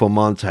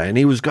Performante, and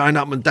he was going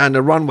up and down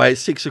the runway at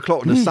 6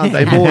 o'clock on a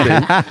Sunday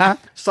morning.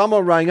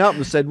 Someone rang up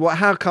and said, "Well,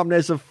 how come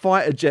there's a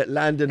fighter jet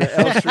landing at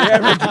Elstree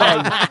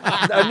Aerodrome?"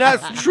 And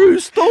that's true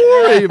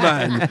story,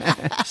 man.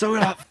 So we're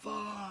like,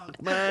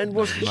 man,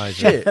 what's the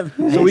shit?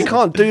 So we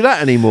can't do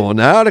that anymore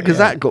now because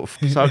that got.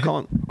 So I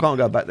can't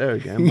go back there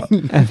again.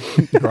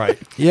 But. Right.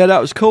 Yeah,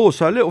 that was cool.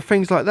 So little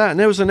things like that, and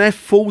there was an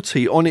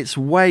F40 on its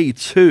way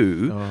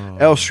to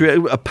Elstree,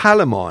 a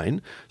pal of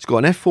mine. He's got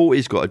an F40.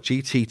 He's got a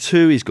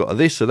GT2. He's got a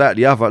this or that,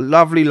 the other.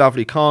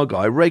 Lovely car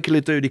guy. Regular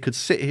dude. He could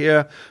sit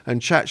here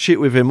and chat shit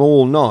with him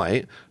all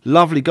night.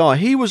 Lovely guy.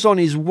 He was on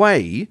his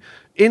way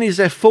in his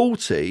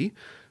F40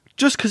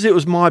 just because it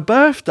was my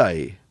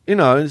birthday. You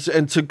know,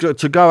 and to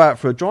go out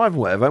for a drive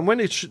or whatever. And when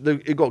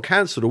it got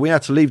cancelled, or we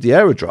had to leave the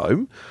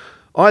aerodrome,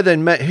 I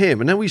then met him,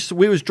 and then we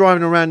was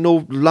driving around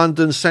North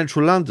London,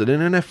 Central London,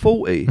 in an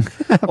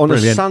F40 on a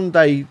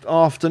Sunday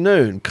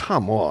afternoon.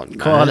 Come on, man.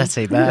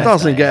 Quality, man. It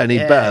doesn't get any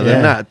better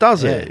than that,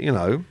 does it? You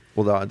know,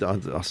 although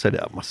I set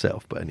it up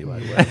myself, but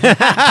anyway.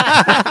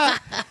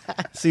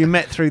 So you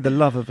met through the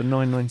love of a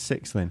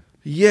 996 then?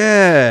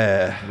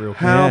 Yeah.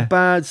 How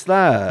bad's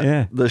that?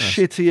 Yeah. The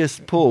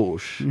shittiest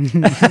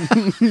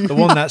Porsche. The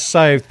one that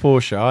saved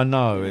Porsche. I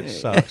know, it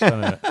sucks,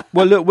 doesn't it?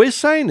 Well, look, we're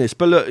saying this,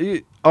 but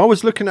look, I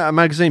was looking at a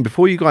magazine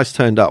before you guys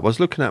turned up. I was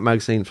looking at a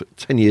magazine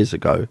 10 years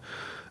ago,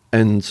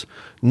 and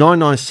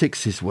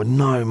 996s were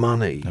no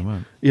money. They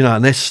weren't. You know,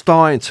 and they're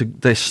starting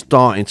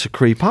to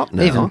creep up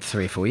now. Even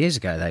 3 or 4 years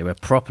ago, they were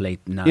properly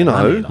no you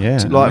know, money. Yeah.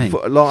 Do you know what I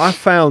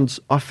mean?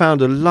 I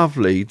found a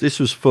lovely. This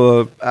was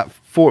for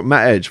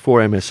Matt Edge for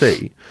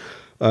MSE.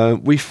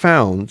 We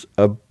found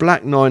a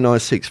black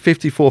 996,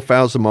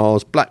 54,000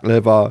 miles, black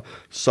leather,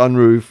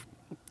 sunroof,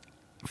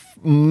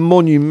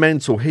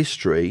 monumental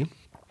history,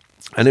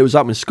 and it was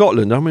up in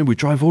Scotland. I mean, we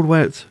drove all the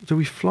way. Did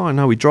we fly?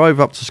 No, we drove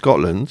up to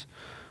Scotland.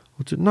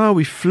 No,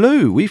 we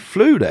flew. We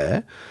flew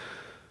there.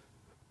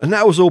 And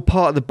that was all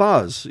part of the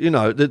buzz, you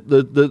know,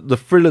 the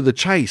thrill of the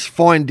chase,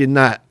 finding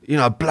that, you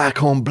know,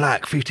 black on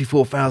black,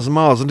 54,000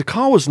 miles. And the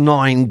car was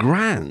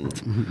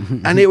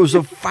 $9,000. And it was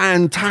a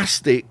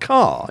fantastic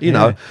car, you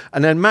know.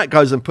 And then Matt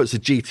goes and puts a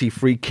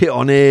GT3 kit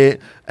on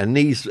it. And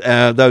these,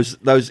 those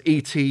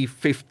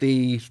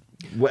ET50,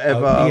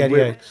 whatever.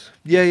 E88s.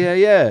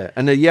 Yeah.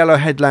 And the yellow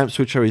headlamps,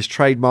 which are his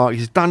trademark.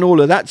 He's done all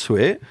of that to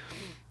it.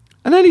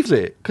 And then he's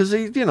it, because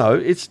you know,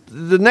 it's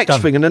the next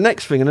thing and the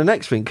next thing and the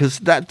next thing, because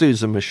that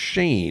dude's a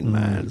machine,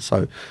 man.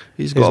 So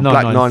he's got a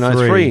black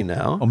 993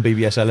 now on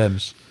BBS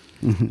LMs.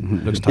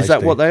 Looks tasty. Is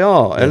that what they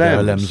are? Yeah,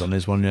 LMs? LMs on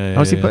his one. Yeah.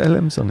 Has he put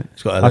LMs on it?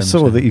 He's got LMs. I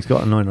saw that he's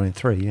got a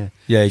 993. Yeah.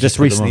 Yeah. He just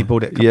put them recently on.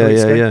 bought it. A couple of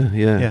weeks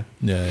ago.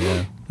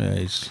 Yeah.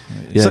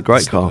 He's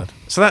Great car.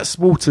 So that's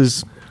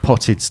Walter's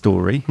potted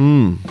story.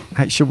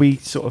 Shall we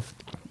sort of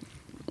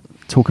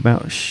talk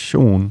about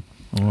Sean?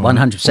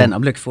 100%.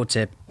 I'm looking forward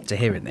to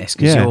hearing this.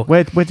 Yeah.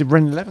 Where did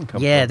Ren 11 come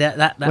from?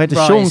 That where did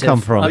Sean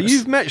come from? Oh,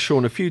 you've met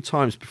Sean a few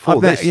times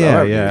before this.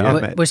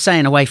 We're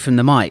saying away from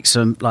the mic,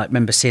 so I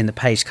remember seeing the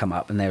page come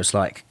up and there was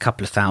like a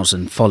couple of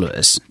thousand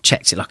followers.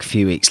 Checked it like a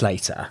few weeks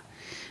later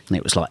and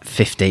it was like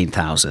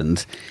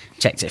 15,000.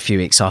 Checked it a few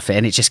weeks after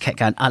and it just kept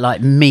going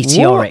like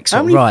meteoric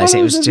sort of rise.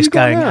 It was just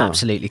going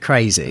absolutely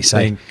crazy. So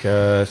I think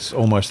it's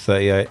almost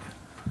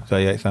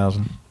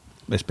 38,000.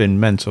 It's been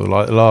mental.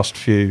 Like the last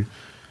few.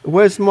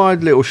 Where's my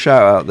little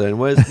shout out then?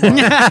 Where's my...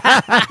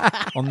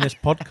 on this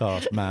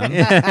podcast, man?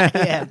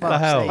 yeah, what the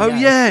hell? Oh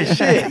yeah,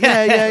 shit,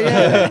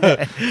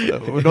 yeah.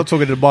 We're not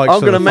talking to the mics. I'm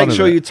going to make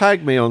sure you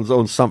tag me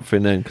on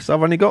something then, because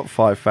I've only got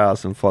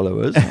 5,000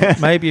 followers.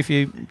 Maybe if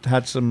you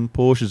had some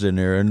Porsches in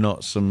here and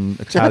not some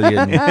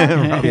Italian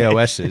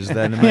POSs,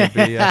 then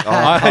maybe.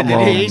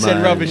 He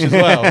said rubbish as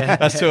well.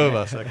 That's two of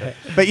us. Okay.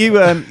 But you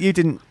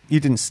didn't.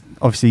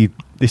 Obviously,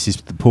 this is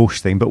the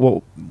Porsche thing.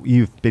 But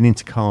you've been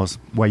into cars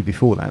way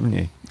before that, haven't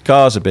you?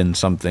 Cars have been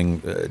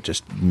something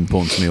just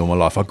important to me all my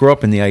life. I grew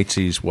up in the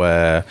 80s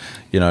where,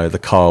 you know, the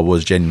car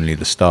was genuinely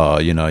the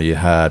star. You know, you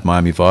had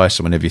Miami Vice,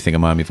 and whenever you think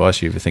of Miami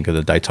Vice, you either think of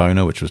the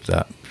Daytona, which was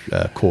that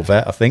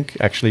Corvette, I think,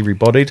 actually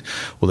rebodied,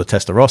 or the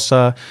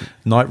Testarossa,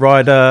 Knight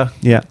Rider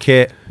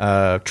kit.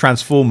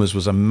 Transformers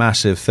was a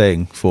massive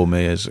thing for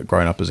me as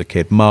growing up as a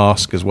kid.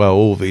 Mask as well,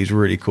 all these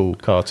really cool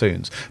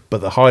cartoons.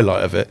 But the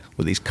highlight of it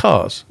were these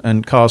cars,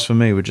 and cars for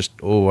me were just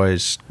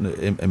always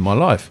in my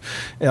life.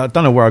 I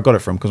don't know where I got it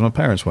from because my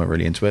parents weren't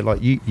really into it. Like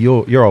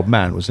your old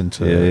man was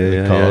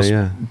into cars.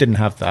 Didn't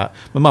have that.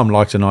 My mum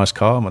liked a nice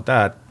car. My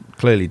dad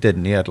clearly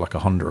didn't. He had like a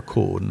Honda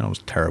Accord, and that was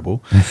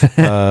terrible.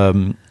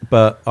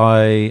 But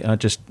I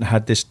just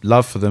had this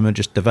love for them and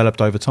just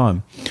developed over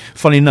time.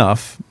 Funny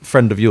enough,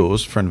 friend of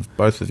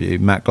both of you,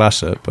 Matt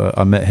Glassett, but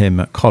I met him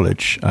at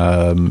college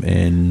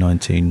in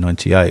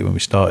 1998 when we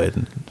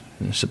started,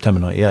 in September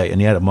 98, and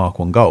he had a Mark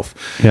I Golf.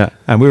 Yeah.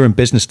 And we were in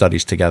business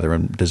studies together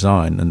in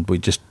design, and we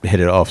just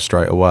hit it off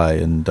straight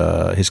away. And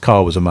his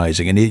car was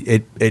amazing, and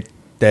it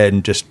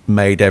then just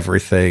made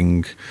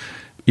everything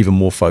even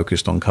more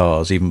focused on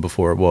cars even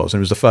before it was. And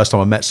it was the first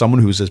time I met someone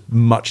who was as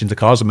much into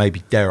cars, and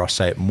maybe, dare I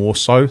say it, more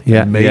so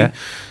than me. Yeah.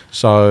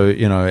 So,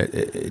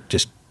 it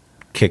just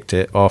kicked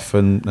it off,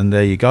 and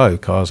there you go.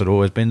 Cars had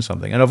always been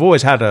something. And I've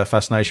always had a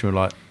fascination with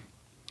like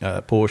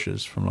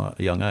Porsches from like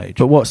a young age.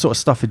 But what sort of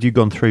stuff had you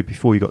gone through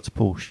before you got to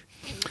Porsche?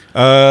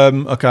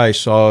 Okay,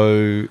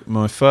 so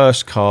my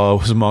first car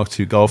was a Mark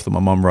II Golf that my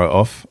mum wrote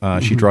off.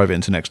 She drove it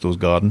into next door's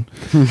garden.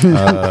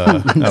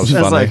 That was funny.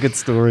 That's like a good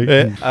story.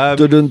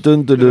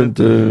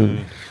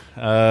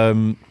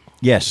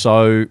 Yeah,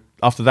 so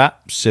after that,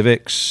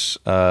 Civics,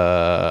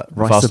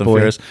 Fast and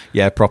Furious.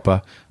 Yeah,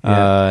 proper.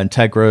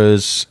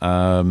 Integras.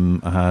 I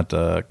had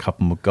a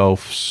couple more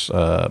Golfs,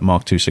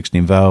 Mark II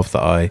 16 valve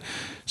that I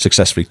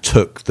successfully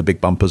took the big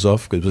bumpers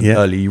off because it was an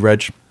early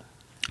reg.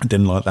 I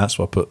didn't like that,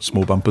 so I put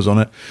small bumpers on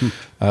it.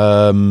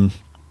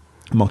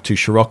 Mark II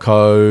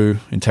Scirocco,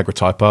 Integra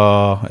Type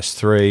R,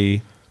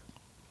 S3,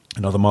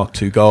 another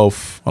Mark II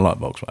Golf. I like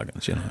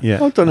Volkswagens, Yeah.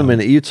 Hold on a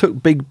minute. You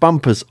took big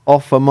bumpers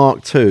off a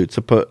Mark II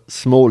to put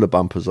smaller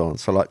bumpers on,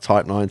 so like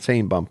Type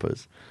 19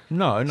 bumpers.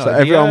 No. So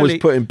everyone was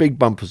putting big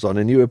bumpers on,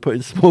 and you were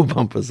putting small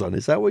bumpers on.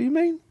 Is that what you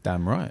mean?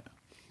 Damn right.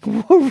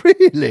 What,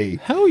 really?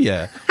 Hell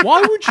yeah.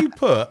 Why would you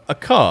put a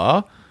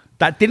car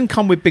that didn't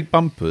come with big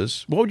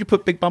bumpers? Why would you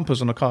put big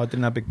bumpers on a car that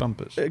didn't have big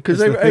bumpers?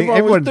 Because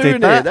everyone was doing it.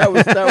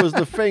 That was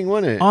the thing,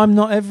 wasn't it? I'm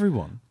not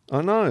everyone.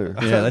 I know.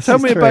 Yeah, tell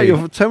me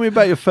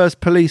about your first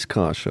police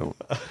car, Sean.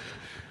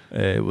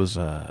 It was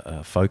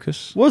a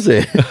Focus. Was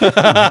it?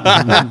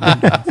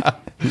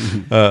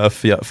 A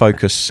Fiat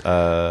Focus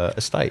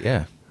estate,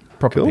 yeah.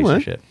 Proper piece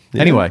of shit.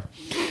 Yeah. Anyway,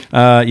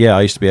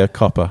 I used to be a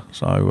copper,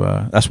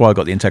 so that's why I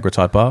got the Integra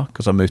Type R,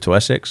 because I moved to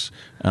Essex,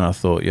 and I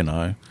thought,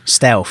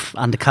 Stealth,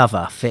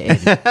 undercover,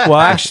 fit in. Well,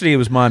 actually, it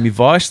was Miami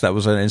Vice that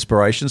was an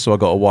inspiration, so I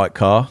got a white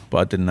car, but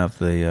I didn't have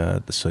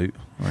the suit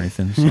or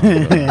anything, so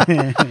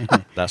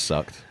that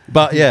sucked.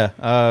 But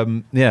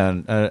and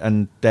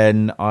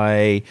then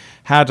I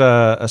had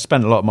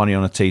spent a lot of money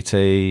on a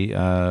TT.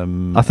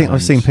 I think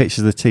I've seen pictures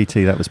of the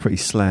TT. That was pretty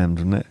slammed,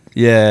 wasn't it?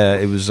 Yeah,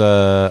 it was.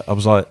 I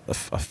was like,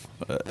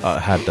 I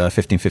had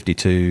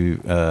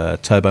 1552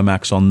 Turbo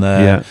Max on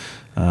there. Yeah.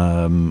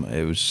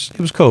 It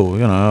was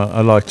cool.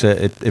 I liked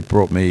it. It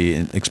brought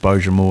me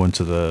exposure more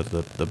into the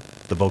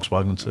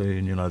Volkswagen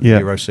scene, the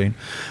Euro scene.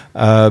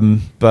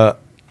 But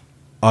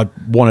I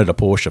wanted a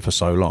Porsche for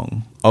so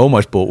long. I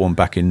almost bought one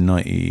back in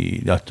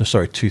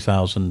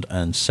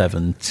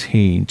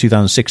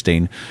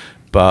 2016,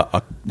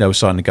 but they were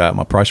starting to go out of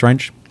my price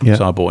range. Yeah.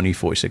 So I bought an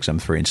E46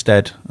 M3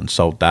 instead and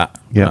sold that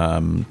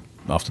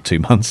after 2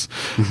 months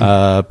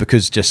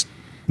because just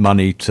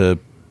money to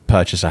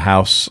purchase a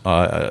house.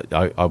 I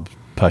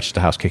purchased a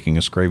house kicking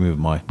and screaming with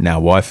my now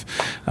wife,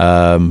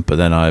 but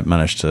then I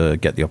managed to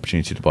get the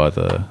opportunity to buy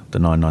the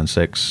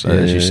 996.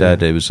 As you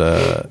said, it was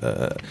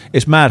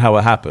it's mad how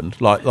it happened.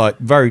 Like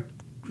very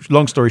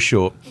long story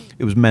short,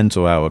 it was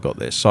mental how I got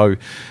this. So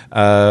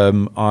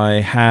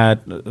I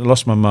had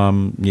lost my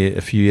mum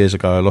a few years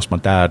ago. I lost my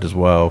dad as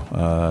well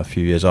a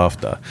few years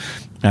after.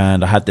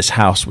 And I had this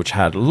house which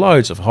had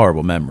loads of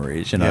horrible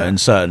memories, in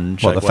certain...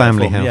 What, the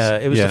family house? Yeah,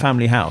 it was the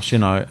family house,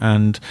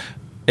 and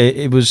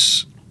it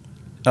was...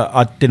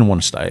 I didn't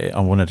want to stay. I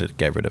wanted to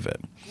get rid of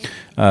it.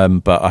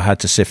 But I had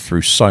to sift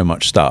through so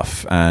much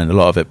stuff, and a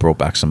lot of it brought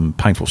back some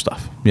painful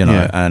stuff,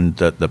 and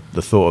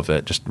the thought of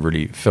it just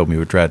really filled me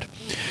with dread.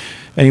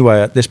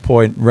 Anyway, at this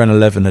point, Ren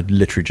 11 had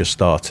literally just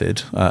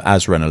started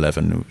as Ren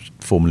 11. It was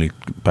formerly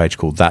a page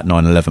called That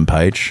 911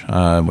 Page,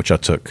 which I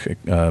took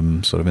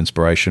sort of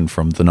inspiration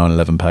from the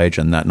 911 page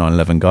and That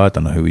 911 guy. I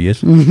don't know who he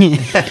is.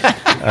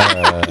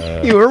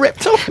 You were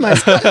ripped off, man.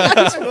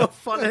 That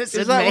was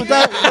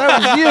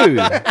you.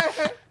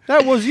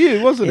 That was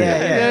you, wasn't it?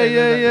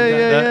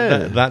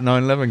 Yeah. That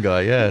 911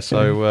 guy, yeah.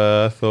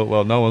 So I thought,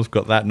 well, no one's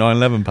got that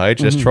 911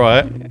 page. Let's try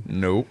it.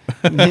 Nope.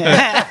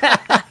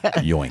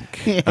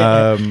 Yoink.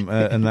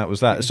 And that was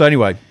that. So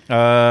anyway,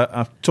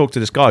 I talked to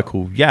this guy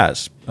called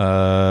Yaz,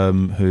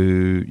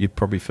 who you're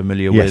probably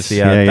familiar with. He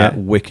had that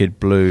wicked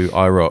blue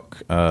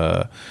IROC.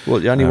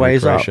 The only way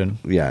is up.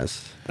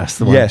 Yes. That's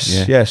the one.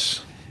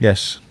 Yes.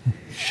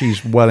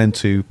 She's well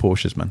into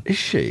Porsches, man. Is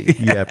she?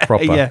 Yeah,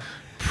 proper.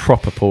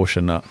 proper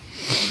Porsche nut.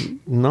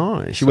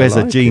 Nice. She wears I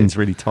her like jeans it.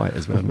 really tight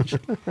as well.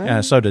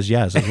 Yeah, so does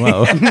Yaz as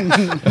well.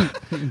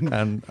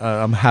 And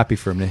I'm happy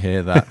for him to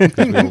hear that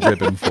because we all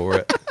rib him for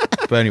it.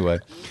 But anyway,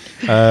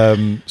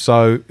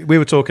 so we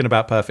were talking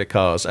about perfect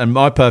cars, and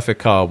my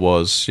perfect car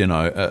was,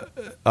 I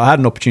had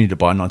an opportunity to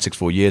buy a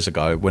 964 years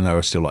ago when they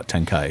were still like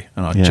 10k,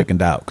 and I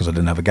chickened out because I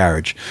didn't have a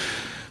garage.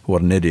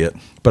 What an idiot!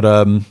 But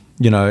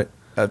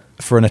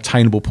for an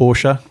attainable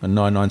Porsche, a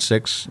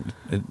 996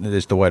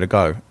 is the way to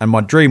go. And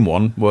my dream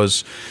one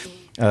was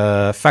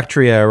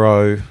factory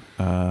aero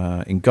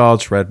in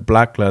Guards Red,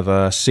 black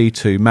leather,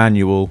 C2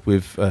 manual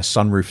with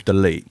sunroof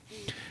delete.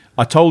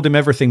 I told him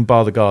everything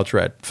bar the Guards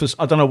Red.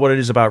 I don't know what it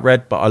is about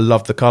red, but I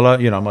love the colour.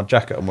 My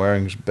jacket I'm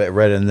wearing is a bit of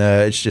red in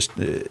there. It's just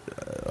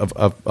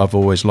I've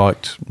always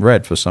liked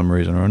red for some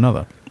reason or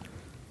another.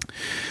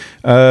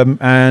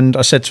 And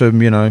I said to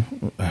him, it'd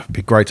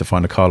be great to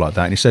find a car like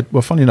that. And he said,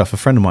 well, funny enough, a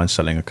friend of mine's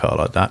selling a car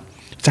like that.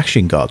 It's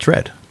actually in Guards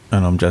Red.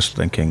 And I'm just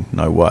thinking,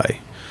 no way.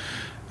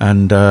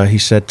 And he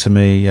said to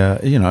me,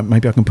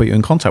 maybe I can put you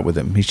in contact with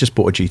him. He's just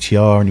bought a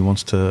GTR and he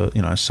wants to,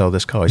 sell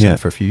this car. He's had it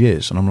for a few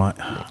years. And I'm like,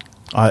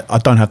 I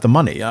don't have the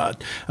money. And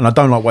I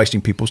don't like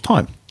wasting people's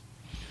time.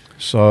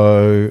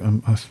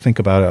 So I think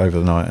about it over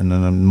the night, and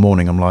then in the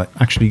morning I'm like,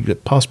 actually,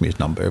 pass me his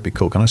number. It'd be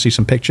cool. Can I see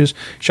some pictures?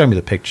 Show me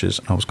the pictures.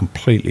 I was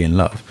completely in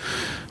love.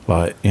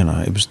 Like,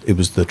 it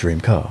was the dream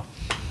car.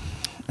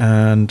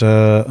 And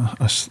I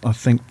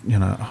think,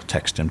 I'll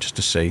text him just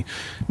to see,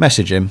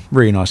 message him.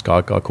 Really nice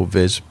guy called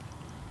Viz.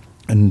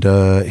 And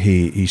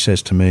he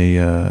says to me,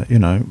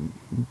 I'm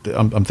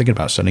thinking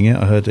about selling it.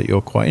 I heard that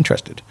you're quite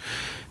interested.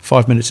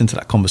 5 minutes into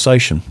that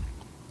conversation,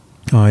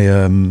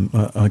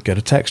 I get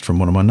a text from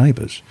one of my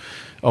neighbours,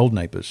 old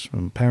neighbours,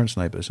 parents'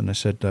 neighbours, and they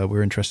said,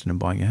 we're interested in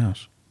buying your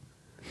house.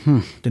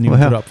 Didn't even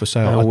put it up for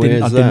sale. I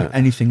didn't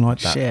anything like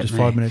that. Shit, just mate.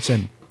 5 minutes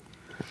in.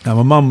 Now,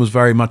 my mum was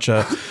very much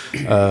a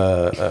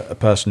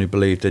person who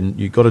believed in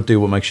you've got to do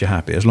what makes you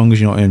happy. As long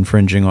as you're not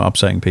infringing or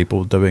upsetting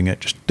people doing it,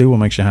 just do what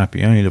makes you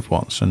happy. You only live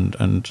once.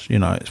 And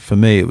for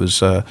me, it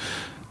was a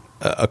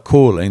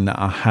calling that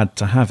I had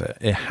to have it.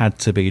 It had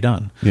to be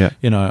done. Yeah.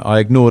 I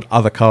ignored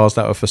other cars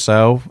that were for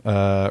sale.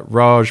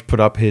 Raj put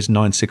up his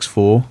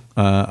 964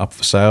 up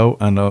for sale,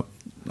 and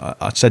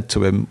I said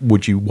to him,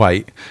 "Would you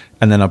wait?"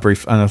 And then I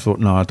thought,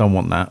 no, I don't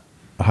want that.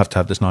 I have to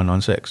have this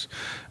 996.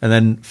 And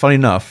then, funny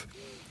enough,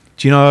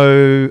 do you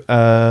know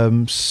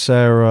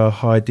Sarah,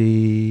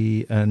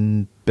 Heidi,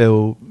 and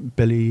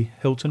Billy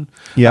Hilton?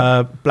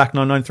 Yeah. Black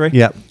 993?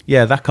 Yeah.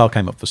 Yeah, that car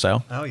came up for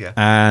sale. Oh, yeah.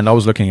 And I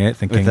was looking at it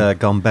thinking... With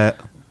Gambella.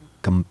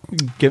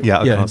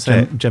 I can't say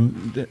it.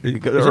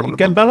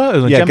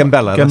 Gembella? Yeah,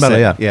 Gembella. Gembella,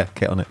 yeah. Yeah,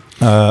 get on it.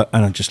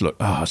 And I just looked,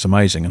 it's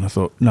amazing. And I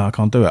thought, no, I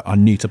can't do it. I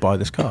need to buy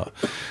this car.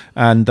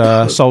 And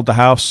sold the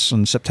house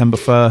on September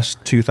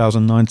 1st,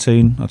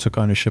 2019. I took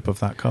ownership of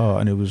that car,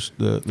 and it was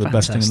the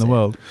best thing in the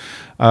world.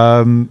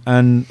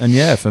 And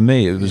yeah, for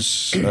me, it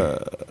was...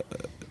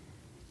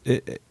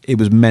 It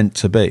was meant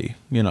to be,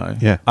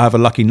 Yeah. I have a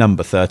lucky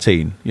number,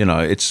 13.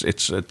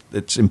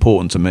 It's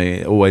important to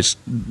me. Always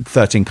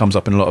 13 comes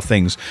up in a lot of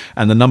things,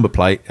 and the number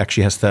plate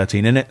actually has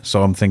 13 in it.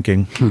 So I'm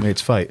thinking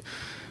it's fate.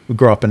 We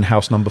grew up in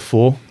house number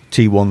 4,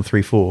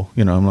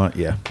 T134. I'm like,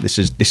 yeah, this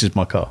is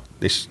my car.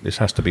 This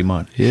has to be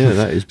mine. Yeah,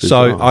 that is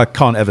bizarre. So I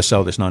can't ever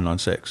sell this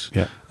 996.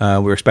 Yeah.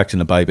 We're expecting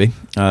a baby,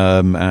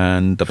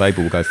 and the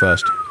baby will go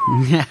first.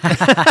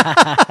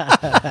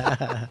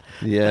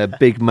 Yeah,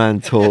 big man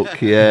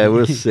talk. Yeah,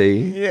 we'll see.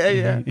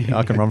 Yeah,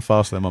 I can run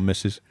faster than my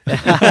missus.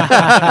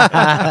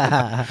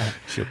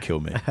 She'll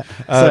kill me.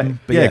 But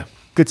yeah,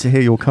 good to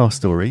hear your car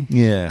story.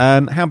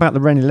 Yeah. How about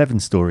the Ren 11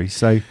 story?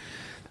 So,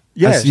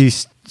 Yes. as you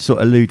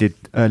sort of alluded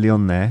early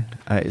on there,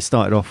 it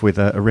started off with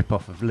a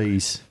rip-off of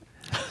Lee's,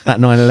 that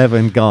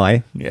 911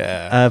 guy.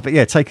 Yeah. But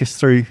yeah, take us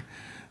through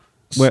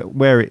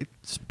where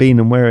it's been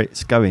and where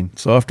it's going.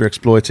 So after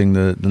exploiting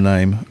the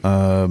name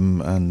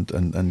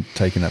and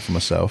taking that for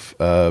myself,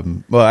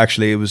 well,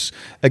 actually, it was,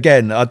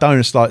 again, I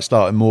don't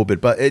start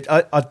morbid, but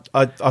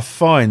I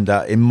find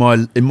that in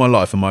my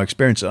life and my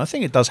experience, and I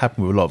think it does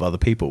happen with a lot of other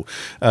people,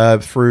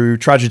 through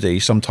tragedy,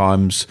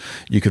 sometimes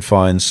you could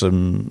find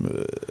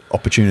some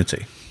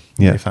opportunity.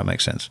 Yeah. If that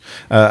makes sense.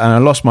 And I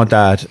lost my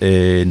dad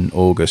in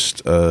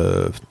August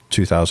of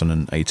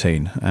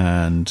 2018,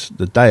 and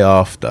the day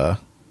after,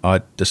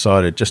 I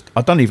decided,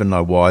 I don't even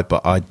know why,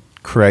 but I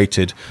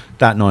created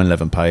that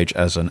 911 page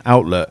as an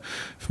outlet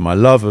for my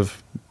love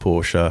of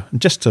Porsche,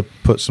 just to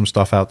put some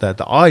stuff out there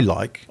that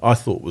I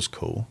thought was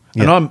cool.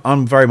 Yeah. And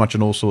I'm very much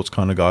an all sorts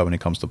kind of guy when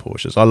it comes to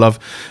Porsches. I love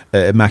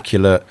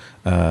immaculate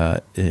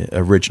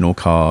original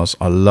cars.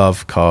 I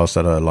love cars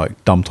that are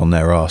like dumped on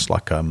their ass,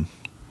 like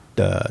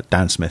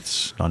Dan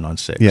Smith's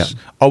 996. Yeah.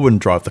 I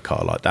wouldn't drive the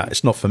car like that.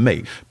 It's not for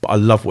me, but I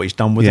love what he's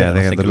done with it. And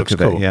I think it looks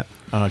cool. Yeah.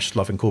 And I just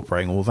love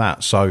incorporating all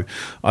that. So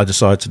I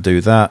decided to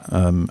do that.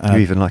 You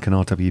even like an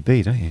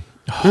RWB, don't you?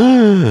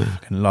 I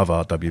fucking love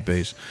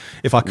RWBs.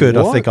 If I could,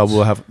 I think I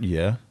will have.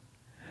 Yeah.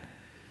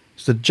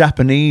 It's the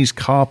Japanese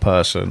car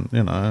person,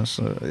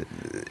 so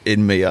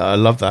in me. I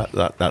love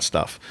that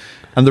stuff.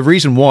 And the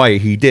reason why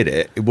he did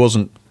it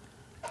wasn't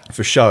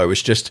for show.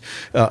 It's just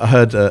I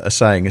heard a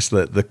saying. It's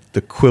that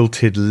the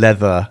quilted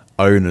leather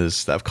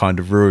owners that have kind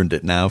of ruined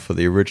it now for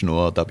the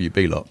original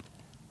RWB lot.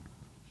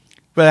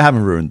 But they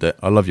haven't ruined it.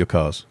 I love your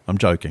cars. I'm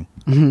joking.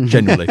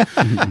 Genuinely.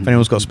 If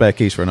anyone's got spare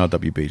keys for an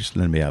RWB, just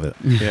let me have it.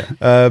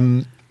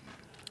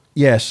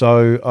 Yeah.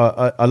 So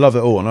I love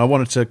it all, and I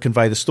wanted to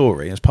convey the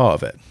story as part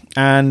of it.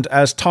 And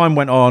as time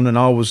went on, and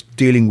I was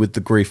dealing with the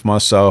grief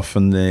myself,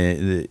 and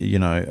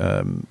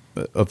the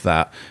of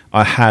that,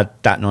 I had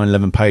that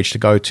 9/11 page to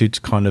go to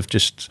kind of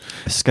just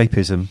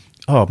Escapism.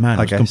 Oh man,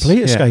 it was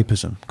complete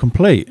escapism,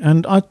 complete.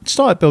 And I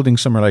started building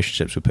some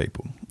relationships with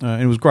people.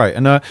 It was great,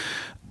 and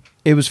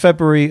it was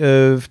February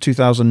of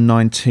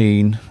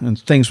 2019, and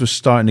things were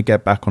starting to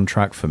get back on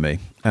track for me.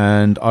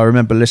 And I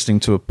remember listening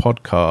to another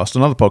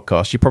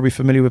podcast. You're probably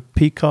familiar with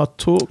P-Card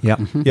Talk? Yeah.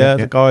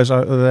 The guys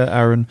over there,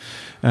 Aaron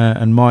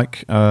and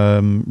Mike,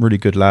 really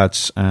good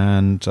lads.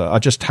 And I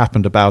just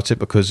happened about it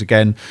because,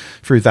 again,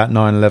 through that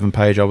 9/11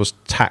 page, I was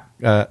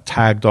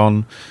tagged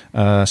on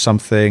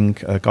something.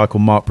 A guy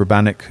called Mark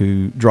Brubanek,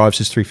 who drives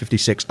his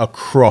 356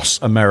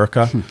 across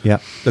America. Yeah.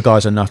 The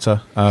guy's a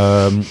nutter.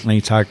 And he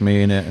tagged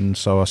me in it, and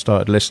so I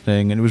started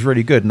listening, and it was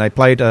really good. And they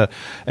played an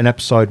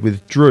episode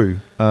with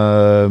Drew.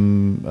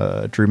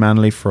 Drew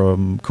Manley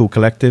from Cool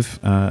Collective,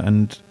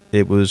 and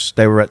they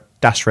were at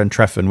Das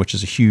Renntreffen, which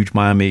is a huge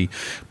Miami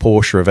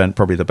Porsche event,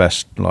 probably the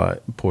best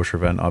Porsche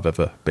event I've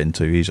ever been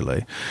to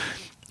easily.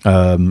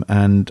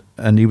 And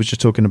he was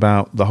just talking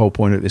about the whole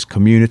point of this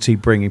community,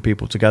 bringing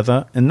people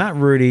together, and that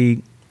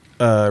really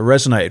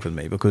resonated with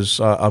me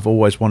because I've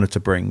always wanted to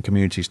bring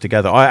communities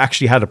together. I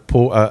actually had a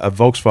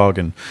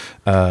Volkswagen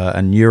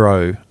and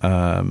Euro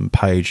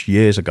page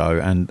years ago,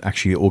 and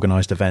actually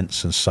organised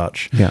events and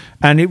such. Yeah.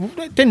 And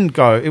it didn't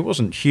go. It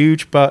wasn't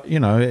huge, but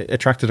it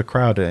attracted a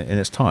crowd in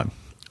its time.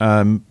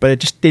 But it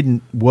just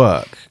didn't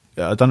work.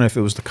 I don't know if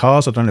it was the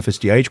cars. I don't know if it's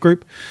the age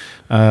group.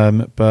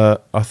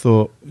 But I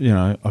thought,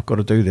 I've got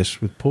to do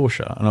this with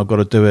Porsche, and I've got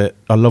to do it.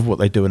 I love what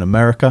they do in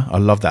America. I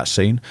love that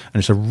scene,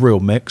 and it's a real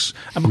mix.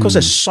 And because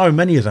there's so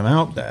many of them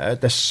out there,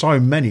 there's so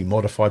many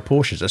modified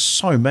Porsches. There's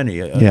so many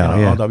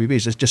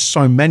RWBs. There's just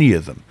so many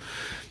of them.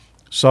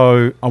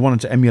 So I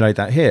wanted to emulate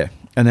that here.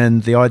 And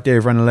then the idea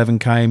of Ren 11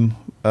 came.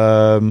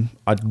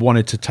 I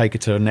wanted to take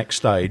it to the next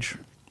stage.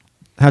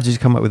 How did you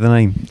come up with the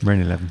name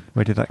Ren 11?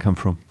 Where did that come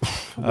from?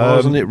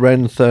 Wasn't it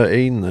Ren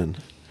 13 then?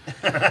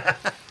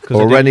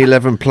 Or Ren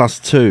 11 plus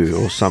 2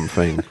 or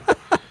something?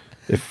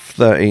 If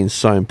 13 is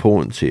so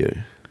important to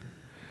you.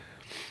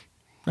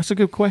 That's a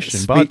good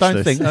question, but I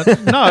don't think...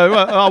 no,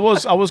 I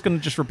was going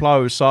to just reply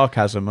with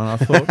sarcasm, and I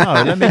thought,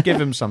 no, let me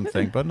give him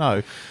something, but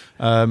no.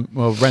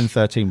 Well, Ren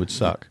 13 would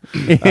suck.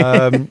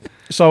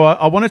 So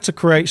I wanted to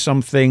create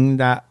something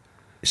that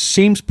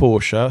seems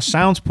Porsche,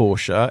 sounds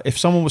Porsche. If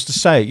someone was to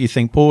say it, you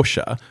think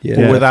Porsche,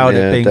 but without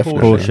it being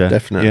Porsche.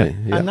 Definitely.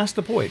 Yeah. And that's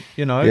the point,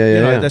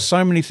 There's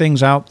so many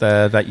things out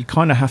there that you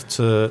kind of have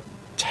to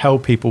tell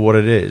people what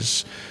it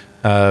is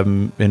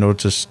in order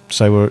to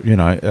say,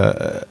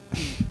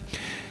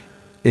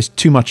 it's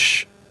too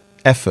much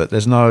effort.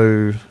 There's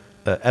no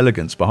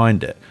elegance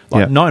behind it.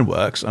 9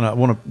 works, and I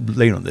want to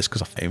lean on this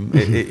because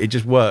it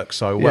just works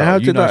so well. How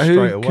did that?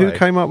 Who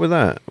came up with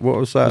that? What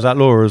was that? Was that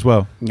Laura as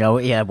well? Oh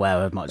yeah,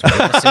 well, it might as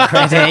well give some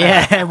credit.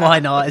 Yeah, why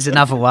not? It's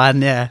another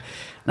one. Yeah.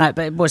 No,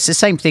 but it's the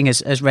same thing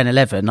as Ren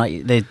 11.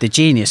 Like the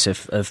genius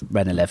of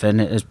Ren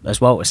 11,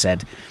 as Walter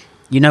said.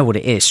 You know what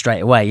it is straight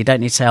away. You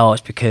don't need to say,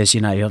 it's because,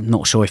 you're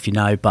not sure if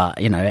but,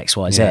 X,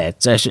 Y, Z. Yeah.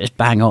 So it's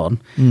bang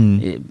on.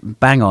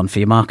 Bang on for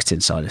your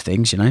marketing side of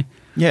things,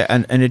 Yeah,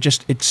 and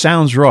it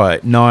sounds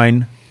right.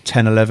 9,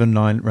 10, 11,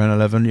 9, Ren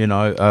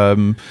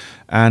 11,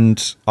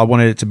 and I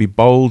wanted it to be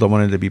bold. I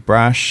wanted it to be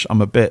brash. I'm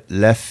a bit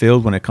left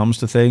field when it comes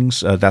to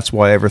things. That's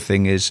why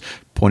everything is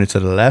pointed to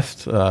the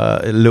left.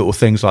 Little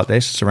things like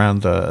this, it's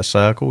around a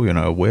circle,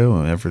 a wheel,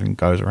 and everything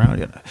goes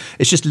around.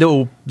 It's just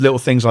little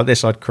things like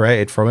this I'd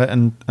created from it,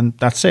 and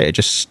that's it. It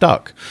just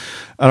stuck.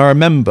 And I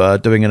remember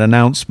doing an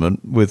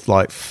announcement with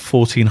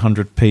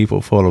 1,400 people,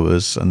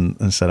 followers,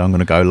 and said I'm going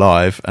to go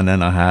live. And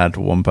then I had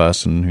one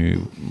person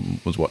who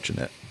was watching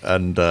it,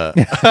 and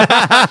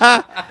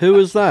who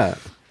was that?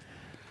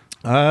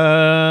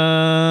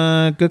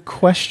 Good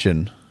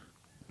question. Do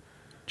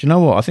you know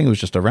what? I think it was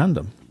just a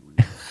random.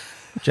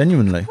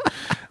 Genuinely.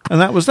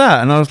 And that was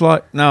that. And I was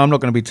like, no, I'm not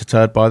going to be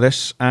deterred by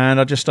this. And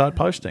I just started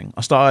posting.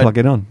 I started... Plug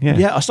it on, yeah.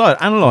 Yeah, I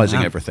started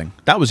analysing everything.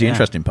 That was the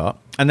interesting part.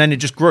 And then it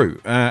just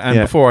grew. And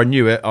before I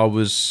knew it, I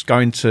was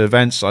going to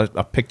events. I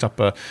picked up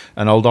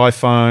an old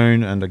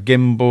iPhone and a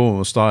gimbal and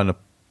was starting to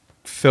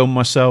film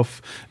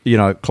myself,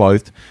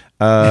 clothed.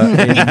 That's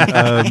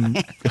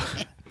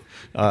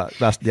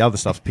the other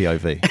stuff's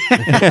POV.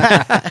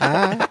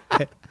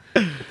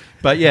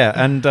 But yeah,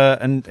 and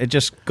it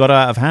just got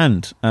out of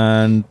hand,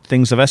 and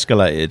things have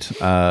escalated,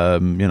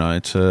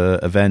 to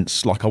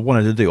events like I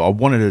wanted to do. I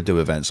wanted to do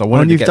events. I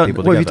wanted to get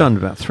people together. What have you done?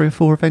 About 3 or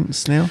 4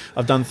 events now?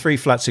 I've done 3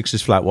 flat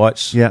 6s, flat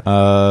whites.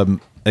 Yeah.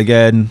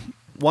 Again,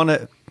 one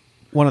at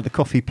the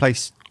coffee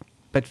place,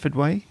 Bedford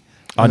Way.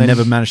 I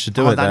never managed to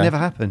do it. That never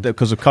happened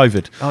because of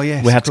COVID. Oh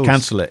yes, we had to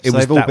cancel it. So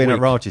they've all been at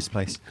Raj's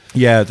place.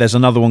 Yeah, there's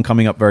another one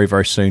coming up very,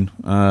 very soon.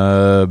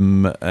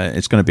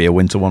 It's going to be a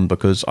winter one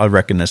because I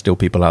reckon there's still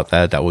people out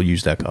there that will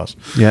use their cars.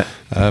 Yeah.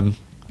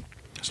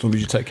 As long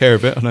as you take care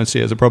of it, I don't see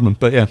it as a problem.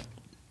 But yeah,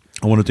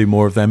 I want to do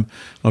more of them.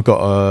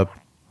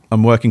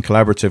 I'm working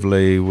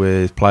collaboratively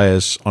with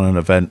players on an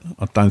event.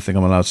 I don't think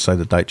I'm allowed to say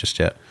the date just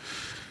yet,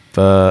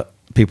 but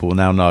people will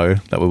now know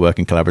that we're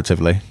working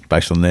collaboratively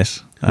based on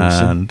this.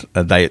 Awesome.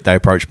 And they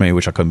approached me,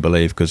 which I couldn't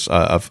believe because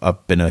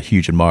I've been a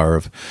huge admirer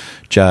of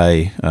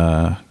Jay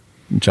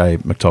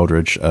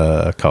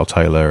McToldridge, Carl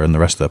Taylor, and the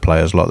rest of the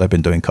players. They've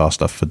been doing car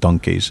stuff for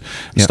donkeys,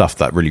 stuff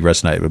that really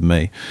resonated with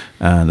me.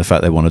 And the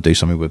fact they want to do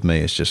something with me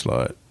is just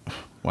like,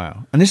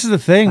 wow. And this is the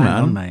thing, Bang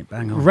man. on, mate,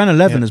 bang on. Ren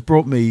 11 has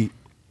brought me,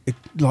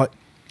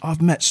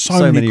 I've met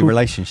so many cool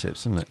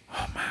relationships, isn't it?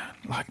 Oh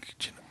man,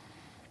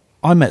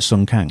 I met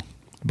Sung Kang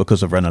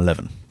because of Ren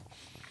 11.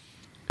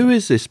 Who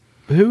is this?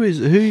 Who are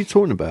you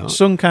talking about?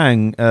 Sung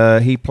Kang,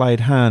 he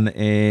played Han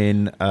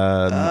in the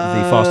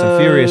Fast and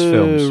Furious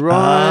films.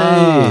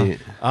 Right.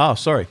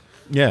 Sorry.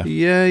 Yeah.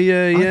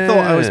 Yeah. I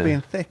thought I was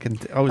being thick, and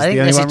I was I think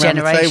the only there's a one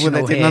around the table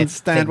that generational didn't here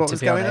understand thing, what to was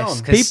be going honest,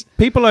 on. 'cause-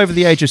 People over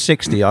the age of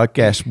 60, I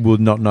guess,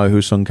 would not know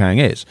who Sung Kang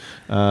is,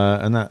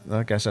 and that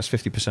I guess that's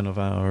 50% of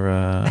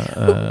our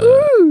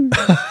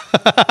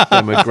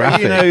Demographic.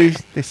 You know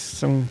this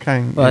Sung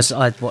Kang. Well,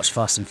 I watched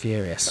Fast and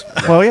Furious.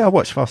 Well, yeah, I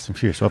watched Fast and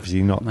Furious.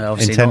 Obviously not Well,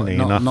 obviously intently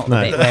not enough. the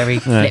bit where he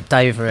flipped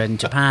over in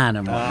Japan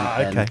and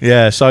whatnot. Okay.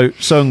 Yeah, so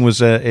Sung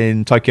was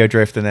in Tokyo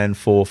Drift and then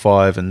 4,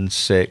 5, and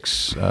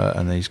 6,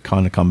 and he's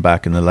kind of come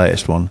back in the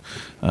latest one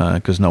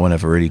because no one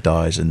ever really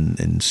dies in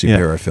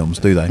superhero films,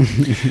 do they?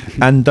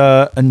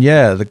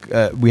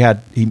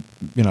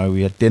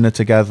 we had dinner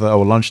together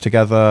or lunch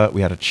together.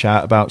 We had a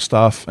chat about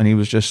stuff, and he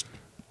was just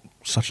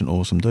such an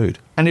awesome dude.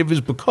 And it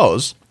was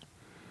because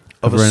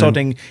of a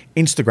sodding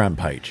Instagram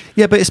page.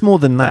 Yeah, but it's more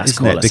than that, That's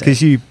isn't it? quality.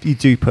 Because you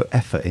do put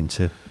effort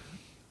into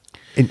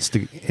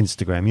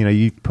Instagram. You know,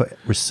 you put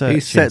research. He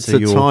sets a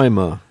into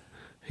timer.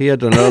 He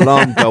had an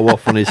alarm go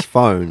off on his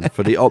phone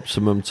for the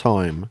optimum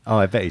time. Oh,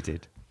 I bet he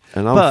did.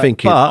 And I'm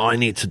thinking, I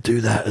need to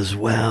do that as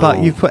well.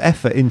 But you put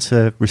effort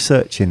into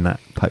researching that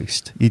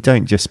post. You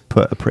don't just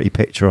put a pretty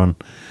picture on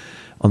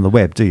the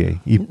web, do you?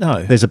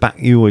 No. There's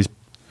you always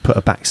put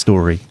a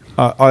backstory.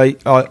 I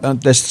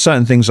there's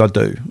certain things I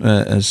do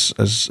as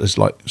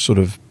like sort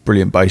of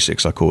brilliant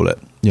basics, I call it.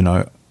 You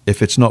know,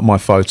 if it's not my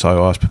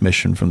photo, I ask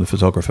permission from the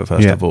photographer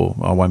first of all.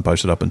 I won't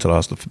post it up until I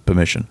ask the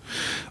permission,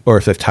 or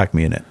if they've tagged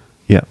me in it.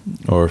 Yeah.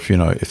 Or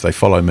if they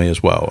follow me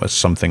as well, it's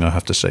something I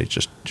have to see.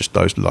 Just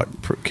those like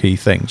key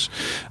things.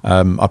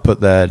 I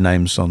put their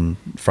names on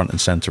front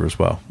and center as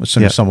well. As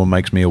soon as someone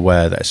makes me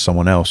aware that it's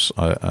someone else,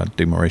 I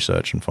do my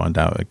research and find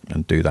out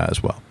and do that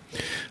as well.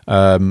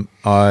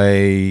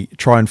 I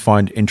try and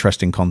find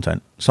interesting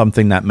content,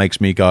 something that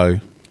makes me go,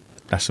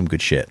 that's some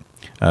good shit.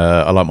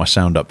 I like my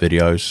sound up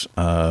videos.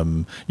 I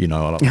like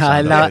my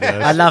sound up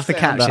videos. I love the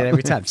caption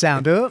every time.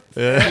 Sound up.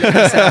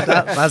 Sound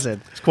up, buzzing.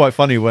 It's quite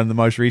funny when the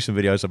most recent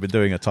videos I've been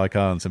doing are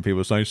Taycans and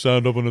people are saying,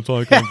 sound up on a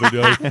Taycan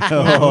video.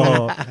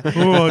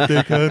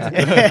 Dickhead.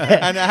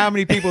 And how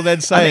many people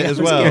then say it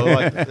as well?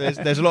 Like,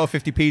 there's a lot of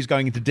 50p's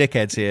going into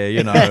dickheads here,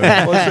 you know.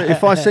 So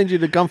if I send you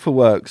the Gunfer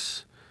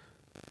Works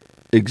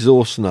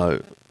exhaust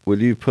note,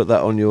 will you put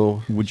that on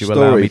your Would you story,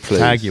 allow me to please?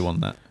 tag you on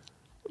that?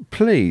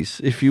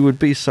 Please, if you would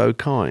be so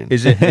kind.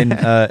 Is it in?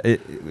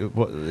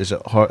 Is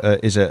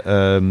it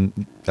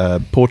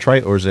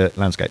portrait or is it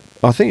landscape?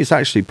 I think it's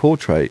actually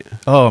portrait.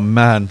 Oh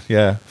man,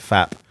 yeah,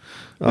 fap.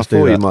 I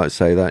thought you might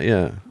say that.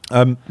 Yeah.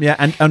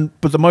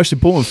 But the most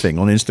important thing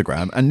on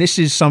Instagram, and this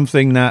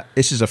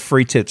is a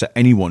free tip to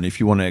anyone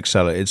if you want to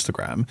excel at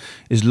Instagram,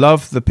 is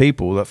love the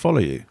people that follow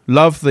you.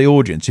 Love the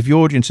audience. If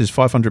your audience is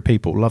 500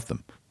 people, love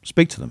them.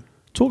 Speak to them.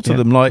 Talk to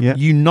them like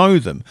you know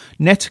them.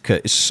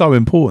 Netiquette is so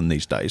important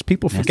these days.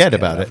 People forget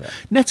about it.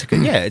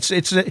 Netiquette,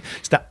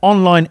 it's that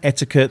online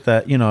etiquette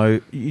that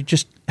you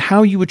just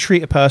how you would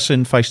treat a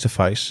person face to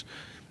face.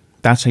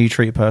 That's how you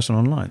treat a person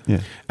online.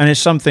 Yeah, and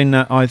it's something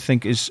that I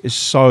think is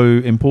so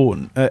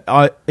important.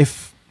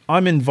 If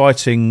I'm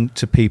inviting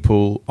to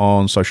people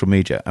on social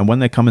media, and when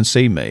they come and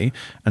see me,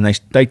 and they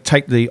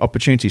take the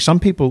opportunity.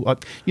 Some people,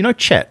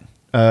 Chet.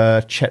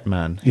 Chet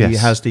Man. Yes. He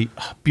has the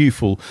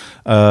beautiful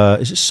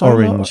is it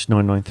Solar? Orange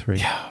 993.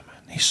 Yeah,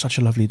 man, he's such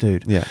a lovely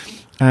dude. Yeah.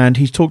 And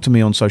he talked to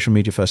me on social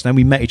media first. Then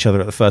we met each other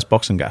at the first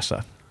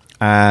Boxengasse.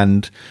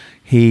 And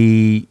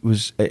I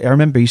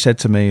remember he said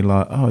to me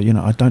like,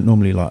 I don't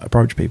normally like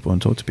approach people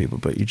and talk to people,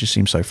 but you just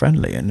seem so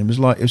friendly. And it was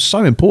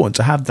so important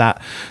to have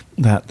that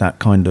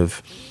kind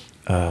of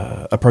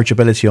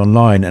approachability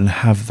online and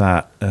have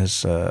that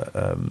as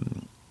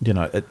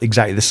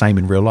exactly the same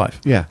in real life.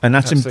 Yeah, and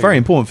that's very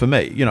important for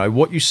me.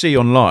 What you see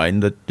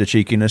online, the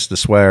cheekiness, the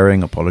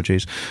swearing,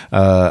 apologies,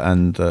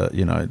 and the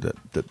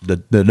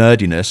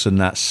nerdiness and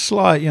that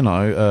slight,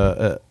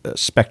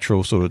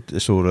 spectral sort of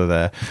disorder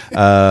there.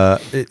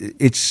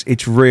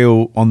 It's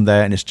real on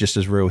there, and it's just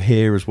as real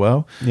here as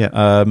well.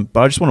 Yeah. But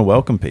I just want to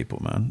welcome people,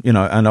 man.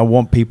 And I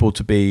want people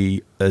to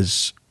be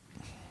as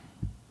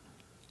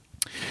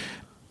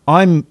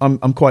I'm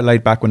quite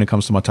laid back when it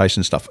comes to my taste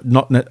and stuff.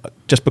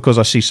 Just because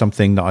I see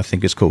something that I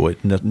think is cool,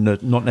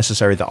 not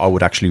necessarily that I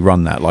would actually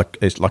run that. Like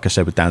I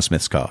said with Dan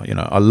Smith's car, you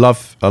know, I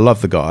love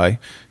the guy.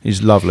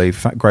 He's lovely,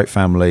 great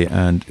family,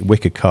 and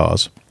wicked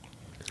cars.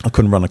 I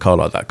couldn't run a car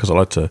like that because I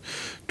like to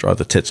drive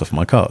the tits off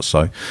my cars.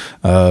 So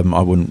I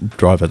wouldn't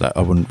drive it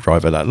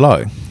that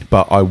low.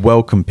 But I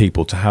welcome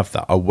people to have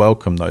that. I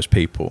welcome those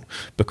people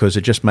because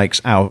it just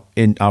makes our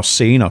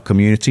scene, our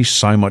community,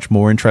 so much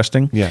more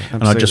interesting. Yeah, absolutely.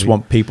 And I just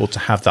want people to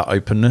have that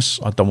openness.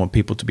 I don't want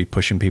people to be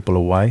pushing people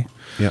away.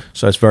 Yeah.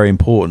 So it's very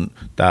important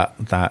that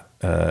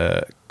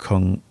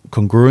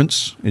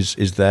congruence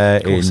is there.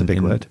 Of course, a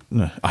big word.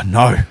 I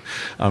know.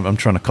 I'm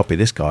trying to copy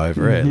this guy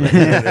over here.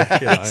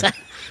 You know.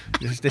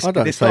 I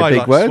don't say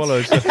big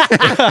words.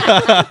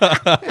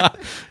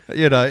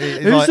 You know,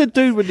 who's the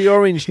dude with the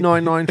orange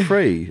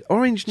 993?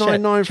 Orange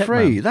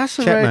 993. That's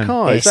a rare Chetman.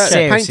 car. Is It's that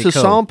paint to seriously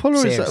cool. sample,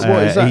 or is that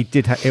what is that? He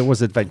did. It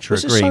was Adventurer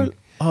Is it Green.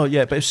 Oh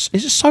yeah, but is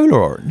it solar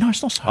orange? No,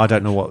 it's not solar. I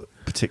don't know what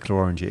particular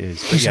orange it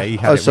is. But yeah, he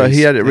had Oh, it so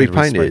he had it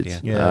resprayed,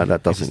 repainted. Yeah.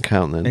 That doesn't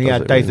count then. And he does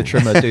had it, Dave the really?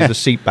 Trimmer do the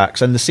seat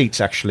backs and the seats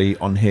actually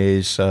on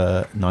his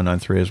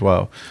 993 as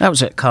well. That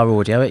was at Car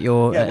Audio at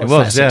your it Flat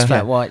was, Six yeah.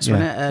 Flat Whites,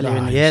 wasn't Yeah. it, earlier in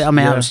the Nice. year? I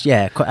mean, Yeah.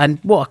 that was, and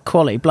what a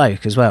quality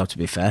bloke as well, to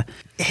be fair.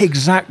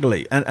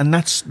 Exactly, and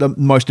that's the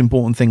most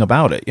important thing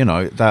about it. You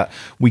know, that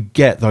we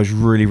get those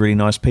really, really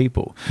nice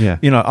people. Yeah.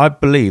 You know, I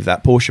believe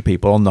that Porsche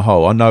people, on the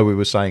whole, I know we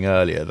were saying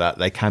earlier that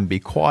they can be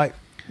quite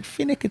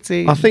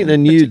finicky. I think the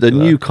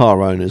new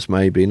car owners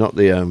maybe, not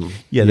the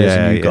Yeah, there's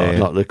a new Yeah, guy. yeah.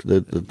 not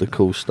the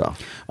cool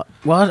stuff.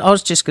 Well, I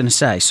was just going to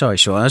say, sorry,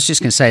 Sean, I was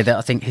just going to say that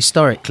I think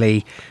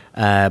historically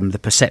the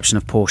perception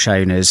of Porsche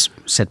owners,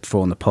 said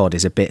before on the pod,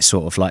 is a bit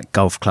sort of like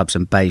golf clubs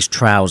and beige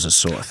trousers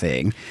sort of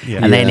thing. Yeah.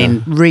 And then Yeah.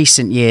 in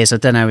recent years, I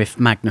don't know if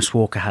Magnus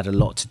Walker had a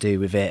lot to do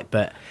with it,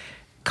 but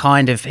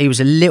kind of he was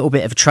a little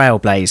bit of a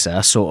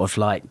trailblazer, sort of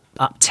like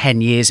up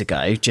 10 years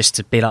ago, just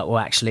to be like, well,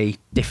 actually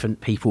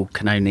different people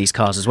can own these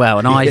cars as well.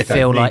 And I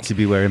feel Need like to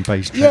be wearing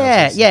beige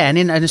trousers. yeah, and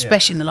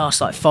especially in the last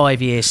like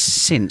 5 years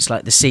since,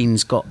 like the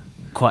scene's got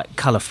quite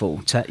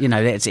colourful. You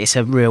know, it's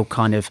a real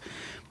kind of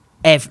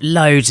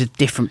loads of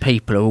different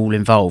people are all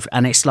involved,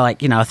 and it's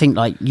like, you know, I think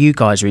like you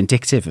guys are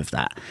indicative of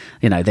that.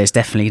 You know, there's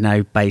definitely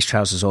no beige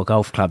trousers or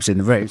golf clubs in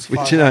the room.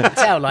 Which, you know,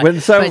 tell, like- when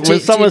but do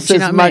someone you says know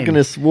what I mean?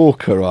 Magnus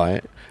Walker,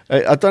 right?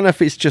 I don't know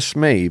if it's just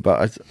me,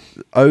 but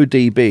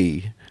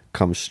ODB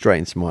comes straight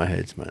into my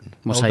head, man.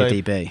 What's Old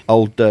ADB?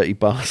 Old dirty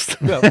bastard.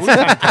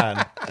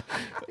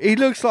 He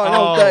looks like an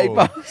old dirty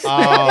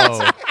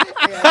bastard.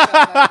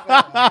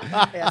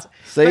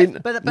 See,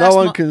 but no that's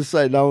one not- can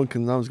say. No one's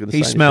going to say. He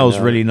anything smells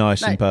now. really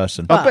nice in No.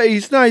 person. I bet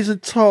he's a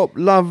top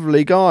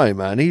lovely guy,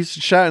 man. He's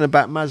shouting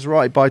about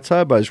Maserati by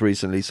turbos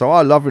recently, so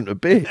I love him to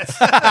bits.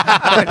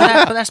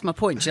 but that's my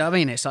point. Do you know what I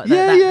mean? It's like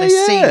Yeah, the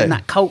scene yeah. and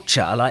that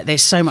culture. Like,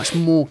 there's so much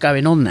more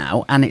going on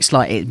now, and it's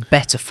like it's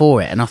better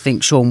for it. And I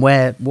think, Sean,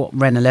 what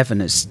Ren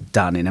 11 has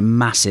done in a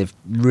massive,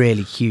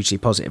 really hugely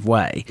positive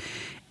way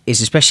is,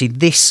 especially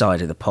this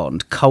side of the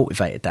pond,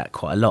 cultivated that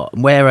quite a lot.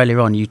 And where earlier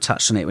on you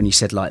touched on it when you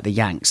said like the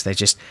Yanks, they're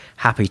just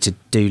happy to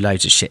do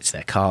loads of shit to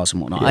their cars and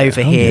whatnot.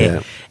 Over here,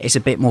 yeah. it's a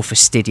bit more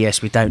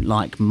fastidious. We don't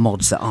like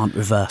mods that aren't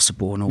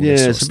reversible and all Yeah,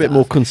 this sort it's a of bit stuff.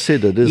 more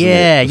considered, isn't it?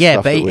 Yeah, the yeah,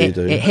 stuff but that we it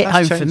do. hit That's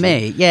home for changing.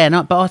 me. Yeah,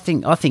 no, but I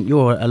think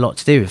you're a lot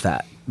to do with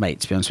that, mate,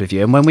 to be honest with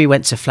you. And when we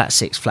went to Flat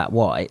Six Flat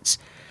Whites,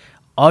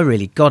 I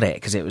really got it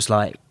because it was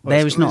like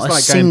there was it's not a like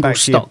going single back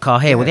to your- stock car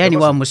here. Well, the Yeah, only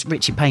there one was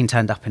Richie Payne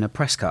turned up in a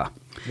press car.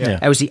 Yeah.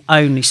 It was the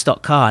only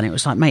stock car, and it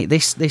was like, mate,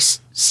 this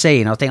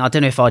scene. I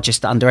don't know if I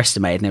just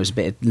underestimated, and there was a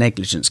bit of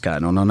negligence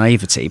going on or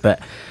naivety, but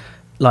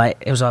like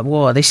it was like,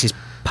 whoa, this is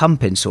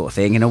pumping sort of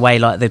thing in a way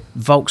like the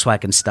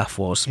Volkswagen stuff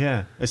was.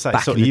 Yeah, it's like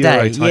back sort in of the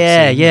Euro day. type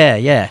Yeah,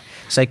 scene. yeah.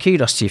 So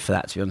kudos to you for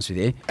that, to be honest with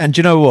you. And do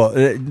you know what?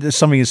 There's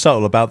something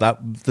subtle about that.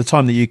 The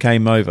time that you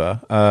came over,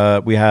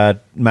 we had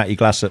Matty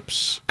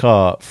Glassop's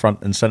car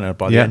front and centre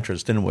by the Yeah.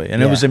 entrance, didn't we?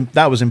 And Yeah.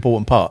 that was an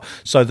important part.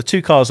 So the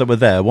two cars that were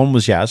there, one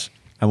was Yaz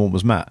and one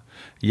was Matt.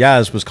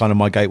 Yaz was kind of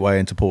my gateway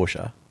into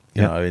Porsche,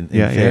 you know, in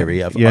theory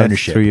of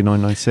ownership. through your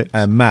 996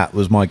 And Matt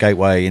was my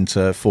gateway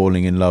into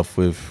falling in love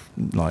with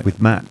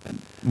Matt.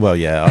 Well,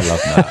 yeah, I love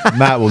Matt.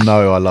 Matt will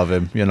know I love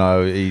him. You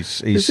know, he's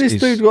Has this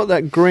dude got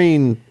that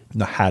green?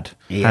 had.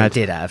 Yeah, he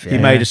did have. Yeah. He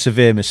made a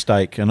severe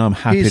mistake, and I'm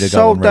happy He to go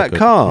sold on that record.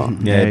 car.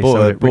 Yeah, he bought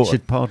sold a- it. bought a-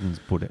 Richard Pardons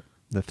bought it,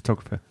 the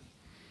photographer.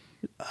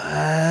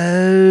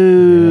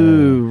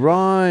 Oh,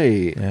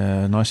 right.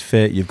 Yeah, nice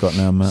fit you've got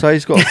now, Matt. So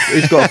he's got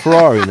a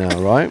Ferrari now,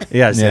 right?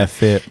 yeah,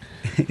 fit.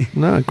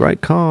 No,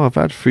 great car. I've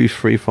had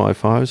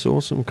 355. It's an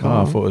awesome Oh,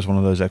 car. I thought it was one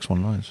of those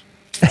X19s.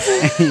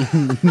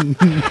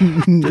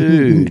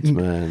 Dude,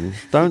 man,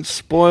 don't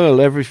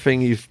spoil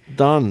everything you've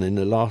done in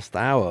the last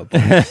hour.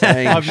 By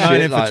saying I've known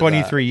shit him for like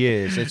 23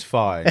 years. It's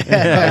fine. You'll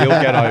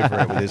get over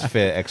it with his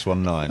Fiat That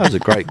X19. was a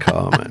great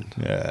car, man.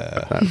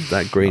 Yeah.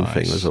 That green Nice.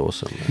 thing was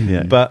awesome. Man.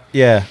 Yeah, But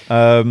yeah,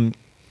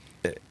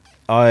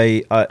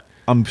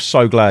 I'm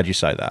so glad you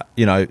say that.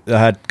 You know, I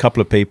had a couple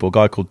of people, a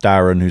guy called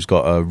Darren who's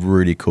got a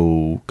really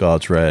cool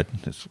Guards Red.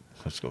 It's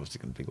it's obviously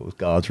going to be called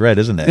Guards Red,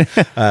 isn't it?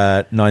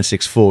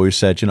 964, who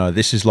said,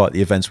 this is like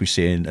the events we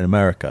see in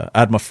America. I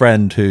had my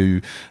friend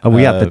who... And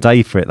we had the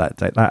day for it that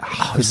day. That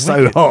was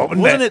so hot,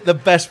 wasn't it? The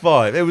best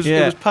vibe. It was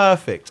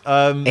perfect.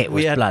 It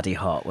was bloody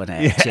hot,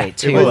 wasn't it? Yeah,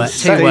 Two it was words.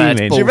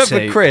 steaming. Do you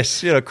remember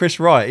Chris? Chris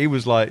Wright, he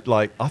was like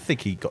I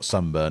think he got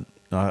sunburnt.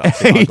 I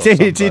think He I got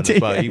did, sunburnt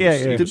as well. yeah, He yeah,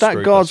 was yeah. Did that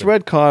screwed, Guards that's it.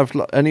 Red car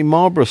have any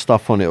Marlboro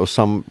stuff on it, or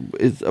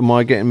am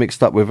I getting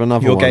mixed up with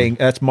another You're one? getting...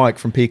 That's Mike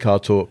from P-Car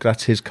Talk.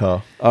 That's his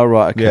car. Oh,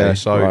 right, okay. Yeah,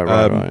 so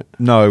right.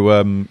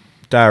 no,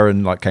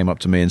 Darren came up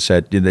to me and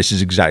said, "This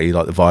is exactly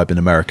like the vibe in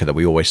America that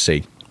we always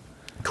see.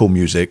 Cool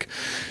music,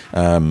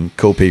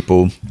 cool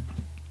people,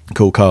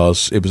 cool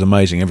cars. It was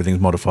amazing. Everything's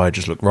modified,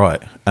 just looked right.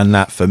 And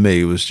that for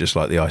me was just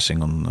like the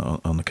icing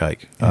on the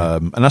cake.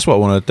 And that's what I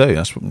want to do.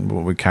 That's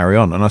what we carry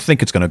on. And I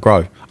think it's going to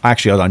grow.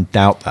 Actually, I don't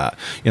doubt that.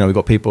 We've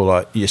got people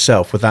like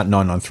yourself with that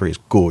 993 is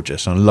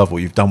gorgeous. And I love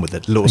what you've done with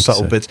it. Little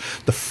subtle bits.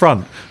 The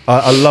front,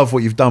 I love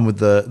what you've done with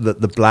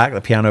the black,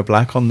 the piano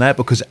black on there,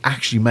 because it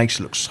actually makes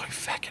it look so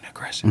fucking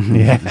aggressive.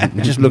 Yeah.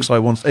 It just looks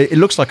like it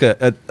looks like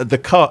the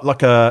car,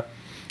 like a...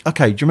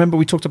 Okay, do you remember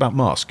we talked about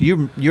Mask?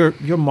 You're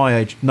my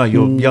age. No,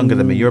 you're younger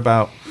than me. You're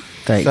about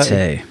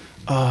 32.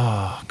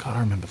 Oh God,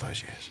 I remember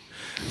those years.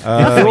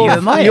 I thought you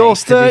were my You're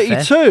age, to be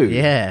fair. 32?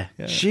 Yeah.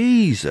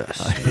 Jesus.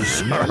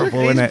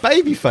 Horrible, isn't it?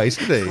 Baby face,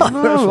 isn't he?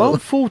 No, I'm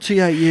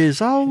 48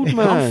 years old,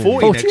 man. I'm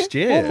 40 next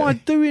year. What am I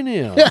doing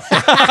here?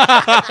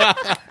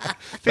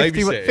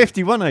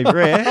 51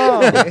 over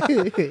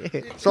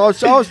here. So I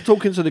was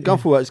talking to the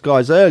Gufferworks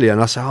guys earlier, and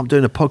I said, I'm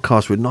doing a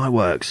podcast with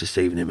Nightworks this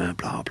evening, man,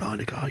 blah, blah. And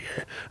they go, oh,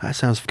 yeah, that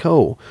sounds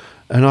cool.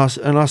 And I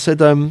said,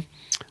 do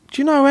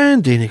you know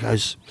Andy? And he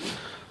goes,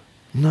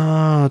 no,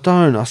 I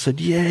don't. I said,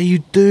 yeah, you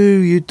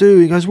do.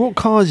 He goes, what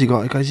car has he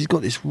got? He goes, he's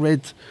got this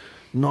red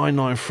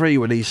 993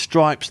 with these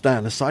stripes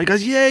down the side. He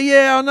goes,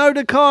 yeah, I know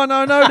the car,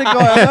 I know the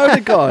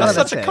guy. That's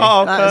such a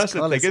car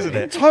person thing, isn't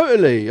it?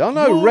 Totally. I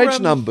know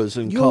reg numbers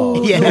and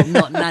cars. Yeah,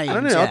 not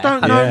names. I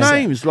don't know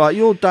names, like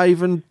you're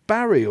Dave and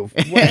Barry or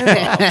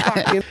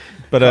whatever.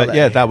 But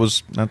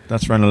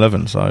that's round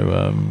 11. So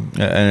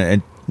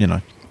and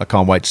I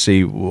can't wait to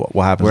see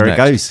what happens Where next.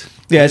 it goes.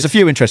 Yeah, there's a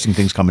few interesting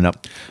things coming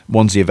up.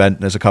 One's the event.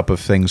 There's a couple of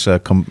things.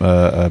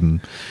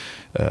 I'm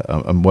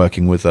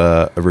working with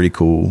a really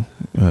cool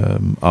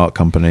art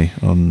company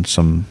on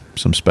some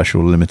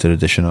special limited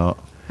edition art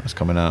that's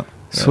coming out.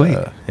 Sweet.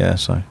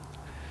 So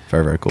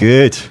very, very cool.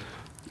 Good.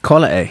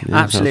 Quality. Yeah,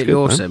 Absolutely sounds good,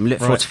 awesome. Look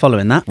forward to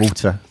following that.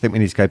 Walter, I think we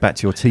need to go back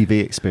to your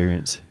TV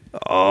experience.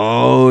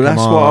 Oh,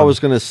 that's Come what I on. was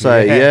going to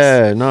say.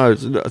 Yes. Yeah, no,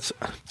 it's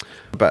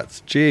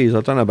about, geez,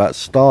 I don't know about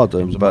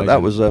Stardom, but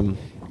that was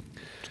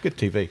It's good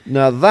TV.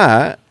 now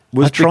that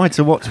was I tried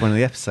to watch one of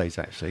the episodes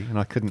actually, and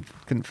I couldn't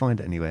find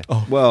it anywhere.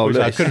 Oh, well, I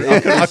look,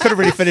 couldn't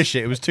really finish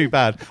it. It was too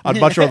bad. I'd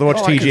much rather watch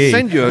I TGE.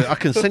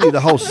 can send you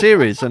the whole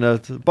series and a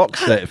box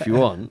set if you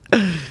want.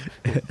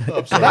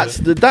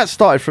 That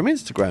started from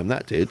Instagram.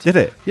 That did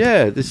it?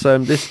 Yeah,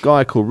 this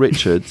guy called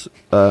Richard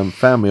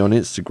found me on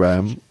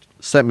Instagram,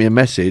 sent me a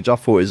message. I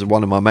thought it was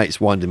one of my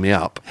mates winding me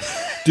up.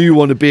 Do you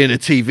want to be in a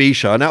TV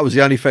show? And that was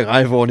the only thing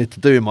I ever wanted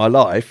to do in my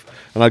life.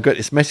 And I got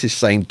this message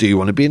saying, do you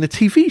want to be in a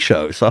TV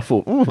show? So I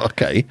thought,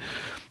 okay.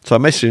 So I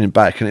messaged him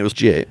back, and it was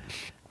Jit.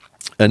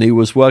 And he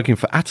was working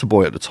for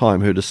Attaboy at the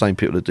time, who are the same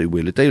people that do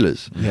Wheeler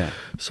Dealers. Yeah.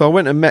 So I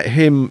went and met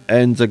him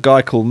and a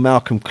guy called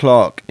Malcolm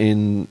Clark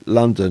in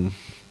London.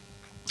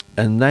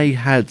 And they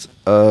had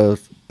a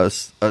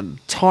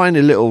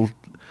tiny little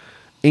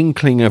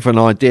inkling of an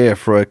idea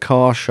for a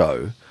car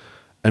show,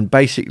 and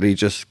basically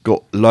just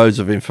got loads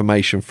of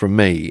information from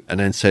me, and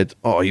then said,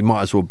 oh, you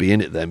might as well be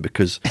in it then,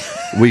 because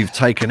we've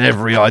taken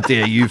every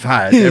idea you've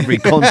had, every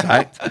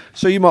contact,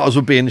 so you might as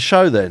well be in the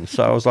show then.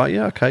 So I was like,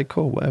 yeah, okay,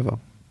 cool, whatever.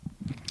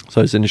 So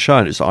it's in the show,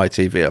 and it's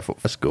ITV. I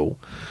thought, that's cool.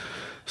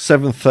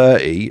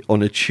 7:30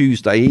 on a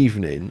Tuesday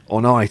evening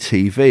on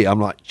ITV. I'm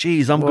like,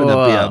 geez, I'm going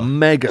to be a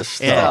mega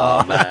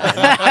star,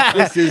 man.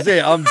 This is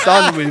it. I'm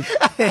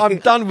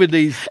done with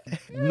these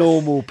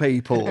normal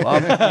people.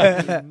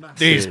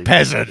 These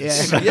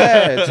peasants.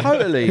 Yeah,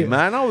 totally,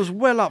 man. I was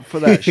well up for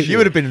that shit. You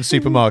would have been in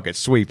Supermarket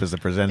Sweep as the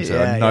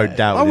presenter, no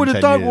doubt. I would have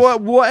within 10 done years.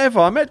 whatever.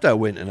 I met Dale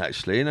Winton,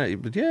 actually.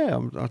 But yeah, I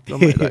met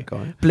that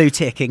guy. Blue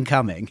tick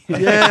incoming.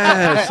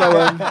 Yeah, so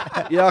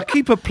I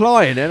keep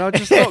applying and I'm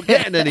just not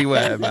getting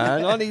anywhere,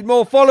 man. I need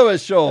more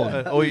followers,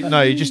 Sean.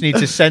 You just need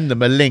to send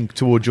them a link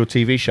towards your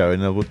TV show,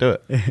 and they will do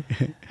it.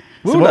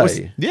 Will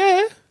they?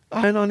 Yeah,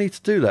 And I need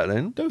to do that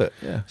then. do it.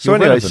 Yeah. So You're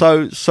anyway,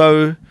 relevant.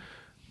 so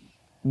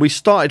we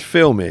started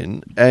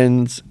filming,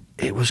 and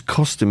it was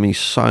costing me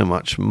so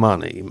much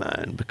money,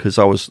 man, because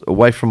I was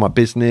away from my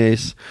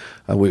business,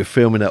 and we were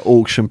filming at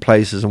auction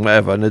places and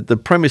whatever. And the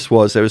premise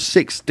was there were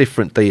 6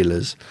 different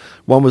dealers.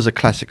 One was a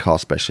classic car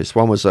specialist.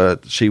 One was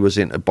she was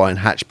into buying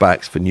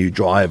hatchbacks for new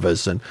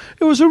drivers, and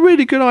it was a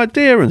really good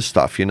idea and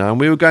stuff, And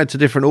we were going to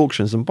different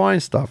auctions and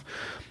buying stuff.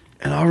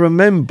 And I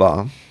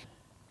remember,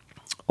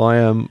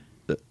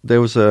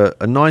 there was a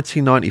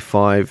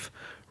 1995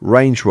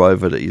 Range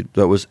Rover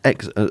that was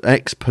an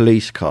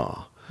ex-police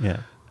car.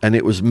 Yeah. and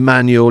it was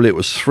manual. It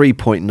was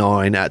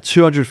 3.9 at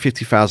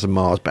 250,000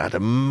 miles, but had a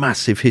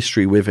massive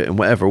history with it and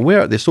whatever. And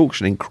we're at this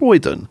auction in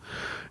Croydon,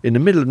 in the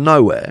middle of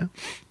nowhere,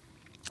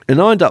 and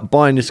I ended up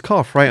buying this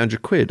car for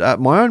 800 quid at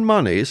my own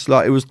money. It's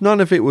like, it was, none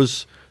of it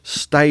was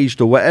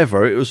staged or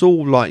whatever. It was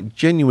all like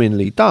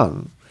genuinely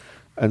done.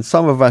 And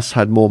some of us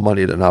had more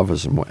money than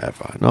others and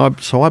whatever.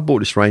 And so I bought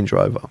this Range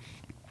Rover,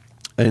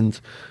 and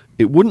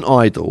it wouldn't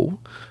idle.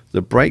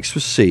 The brakes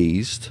were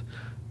seized.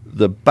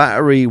 The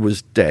battery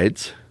was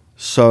dead.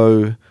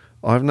 So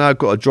I've now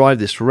got to drive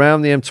this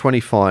around the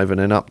M25 and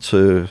then up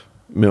to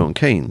Milton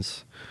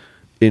Keynes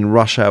in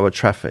rush hour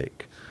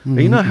traffic. Mm-hmm.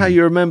 You know how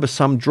you remember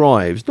some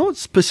drives, not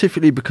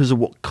specifically because of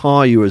what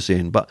car you was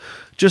in, but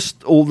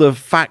just all the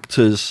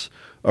factors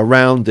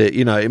around it.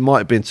 You know, it might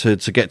have been to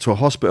get to a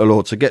hospital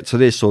or to get to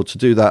this or to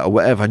do that or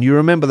whatever. And you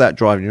remember that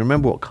drive and you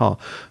remember what car.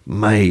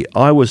 Mate,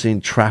 I was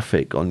in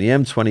traffic on the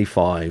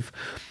M25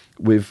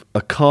 with a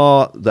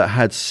car that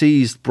had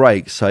seized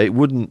brakes, so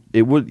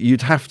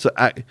you'd have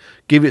to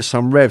give it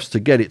some revs to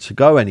get it to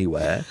go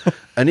anywhere.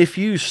 And if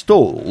you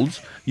stalled,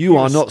 you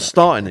are not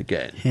starting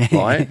again,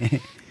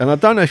 right? And I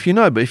don't know if you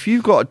know, but if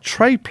you've got a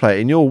trade plate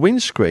in your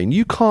windscreen,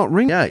 you can't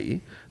ring AA.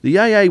 The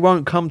AA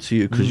won't come to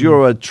you because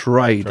you're a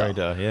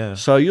trader. Yeah.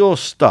 So you're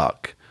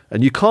stuck,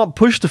 and you can't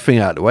push the thing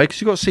out of the way because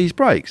you've got seized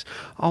brakes.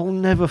 I'll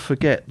never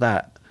forget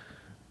that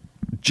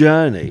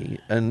journey.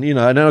 And you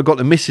know, and then I got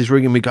the missus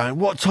ringing me going,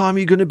 what time are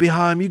you going to be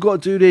home? You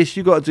got to do this,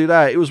 you got to do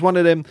that. It was one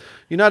of them,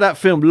 you know, that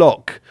film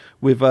Lock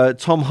with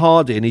Tom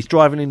Hardy, and he's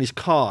driving in his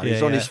car and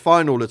he's on his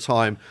phone all the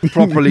time,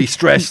 properly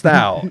stressed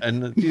out.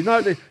 And you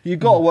know, you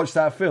got to watch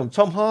that film.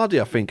 Tom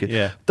Hardy, I think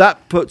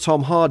that put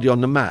Tom Hardy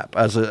on the map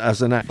as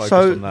an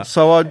actor.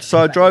 So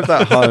I drove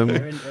that home.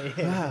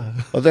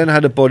 I then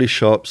had a body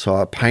shop, so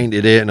I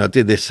painted it and I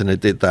did this and I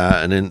did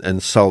that,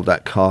 and sold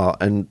that car.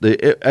 And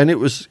it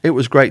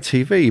was great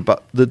TV.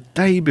 But the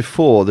day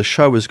before the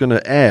show was going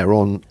to air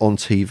on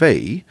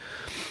TV,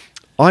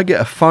 I get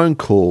a phone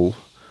call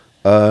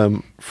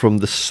from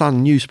the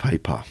Sun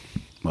newspaper.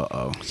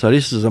 So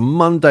this is a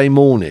Monday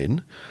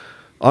morning.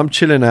 I'm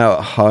chilling out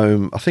at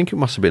home. I think it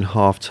must have been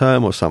half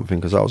term or something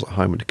because I was at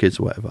home with the kids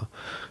or whatever.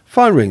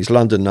 Phone rings,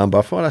 London number.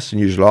 I thought that's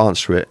unusual. I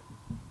answer it.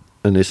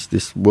 And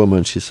this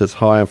woman, she says,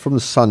 hi, I'm from the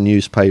Sun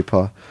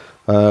newspaper.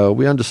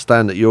 We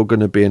understand that you're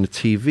going to be in a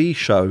TV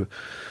show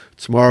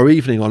tomorrow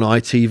evening on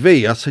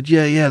ITV. I said,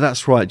 yeah,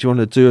 that's right. Do you want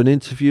to do an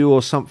interview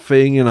or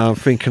something? You know, I'm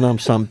thinking I'm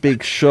some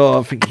big shot.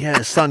 I'm thinking,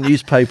 yeah, Sun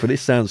newspaper,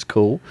 this sounds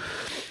cool.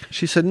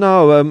 She said,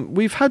 no,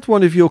 we've had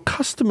one of your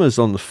customers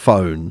on the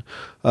phone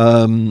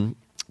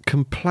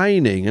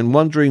complaining and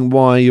wondering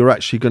why you're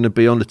actually going to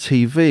be on the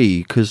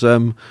TV because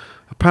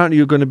apparently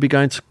you're going to be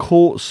going to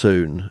court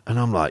soon. And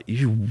I'm like,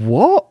 you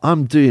what?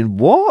 I'm doing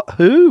what?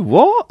 Who?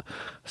 What?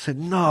 I said,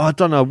 no, I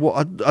don't know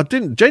what. I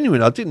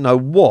didn't know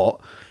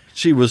what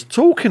she was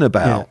talking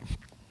about. Yeah.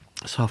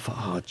 So I thought,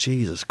 oh,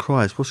 Jesus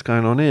Christ, what's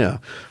going on here?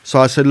 So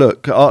I said,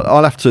 look,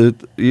 I'll have to,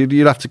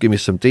 you'll have to give me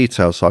some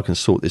details so I can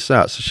sort this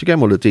out. So she gave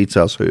me all the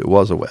details, who it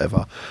was or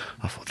whatever.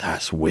 I thought,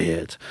 that's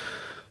weird.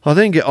 I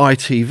then get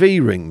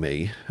ITV ring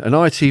me, and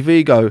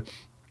ITV go,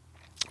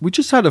 we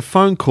just had a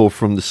phone call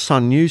from the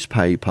Sun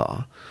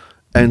newspaper,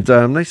 and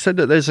they said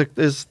that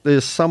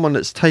there's someone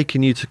that's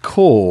taking you to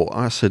court.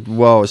 I said,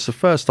 well, it's the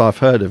first I've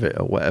heard of it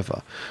or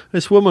whatever.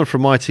 This woman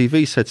from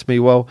ITV said to me,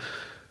 well,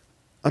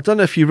 I don't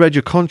know if you read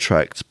your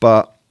contract,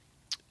 but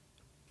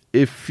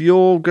if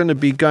you're going to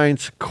be going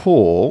to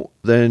court,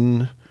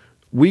 then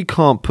we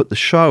can't put the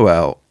show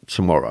out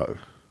tomorrow.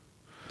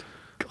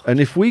 God. And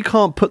if we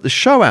can't put the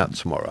show out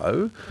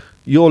tomorrow,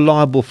 you're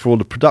liable for all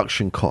the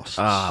production costs.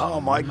 Oh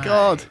my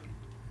God.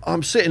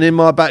 I'm sitting in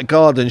my back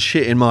garden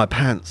shitting my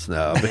pants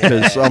now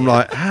because I'm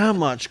like, how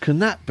much can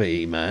that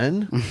be,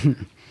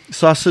 man?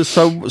 So I said,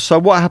 so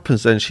what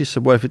happens then? She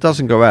said, well, if it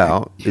doesn't go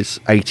out, it's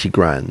 80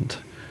 grand.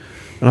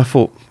 And I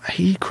thought,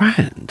 80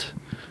 grand?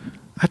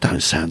 That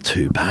don't sound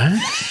too bad.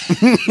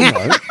 You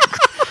know?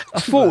 I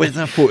thought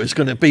it was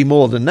going to be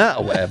more than that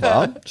or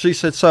whatever. She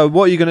said, so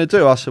what are you going to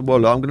do? I said,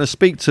 well, I'm going to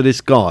speak to this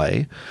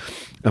guy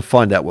and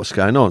find out what's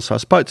going on. So I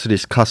spoke to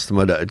this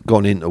customer that had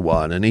gone into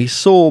one, and he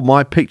saw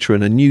my picture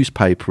in a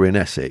newspaper in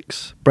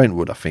Essex,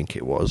 Brentwood, I think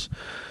it was.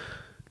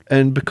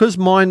 And because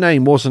my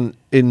name wasn't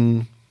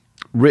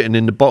written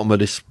in the bottom of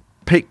this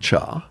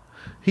picture,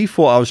 he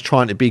thought I was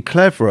trying to be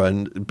clever,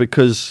 and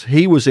because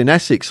he was in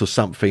Essex or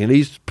something, and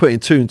he's putting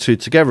two and two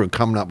together and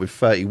coming up with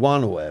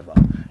 31 or whatever.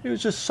 It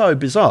was just so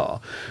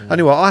bizarre.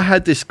 Anyway, I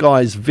had this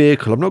guy's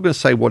vehicle. I'm not going to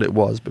say what it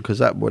was because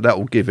that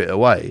will give it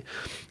away.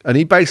 And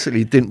he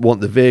basically didn't want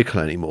the vehicle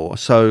anymore.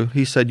 So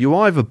he said, you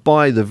either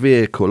buy the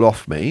vehicle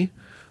off me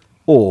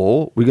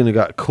or we're going to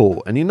go to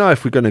court. And you know,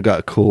 if we're going to go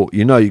to court,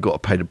 you know you've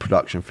got to pay the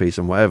production fees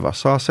and whatever.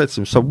 So I said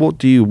to him, so what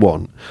do you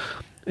want?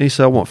 And he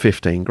said, I want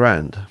 15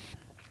 grand.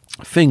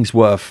 Things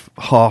worth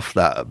half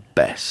that at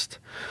best.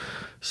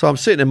 So I'm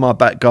sitting in my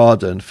back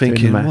garden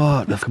thinking,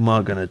 what the fuck am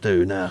I going to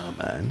do now,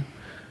 man?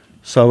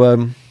 So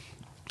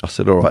I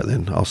said, all right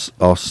then,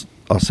 I'll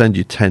send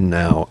you 10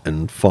 now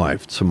and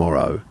 5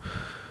 tomorrow.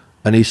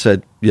 And he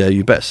said, yeah,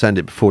 you better send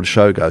it before the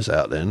show goes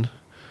out then.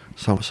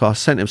 So I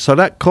sent him. So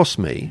that cost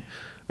me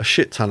a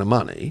shit ton of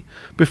money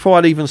before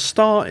I'd even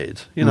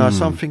started. You know,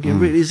 so I'm thinking,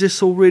 really, is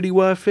this all really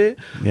worth it?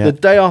 Yeah. The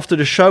day after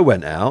the show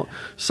went out,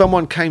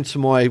 someone came to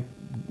my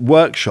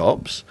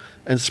workshops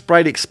and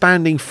sprayed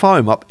expanding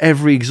foam up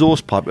every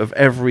exhaust pipe of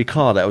every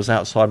car that was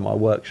outside my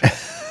workshop.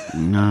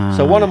 No.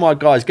 So one of my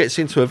guys gets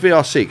into a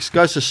VR6,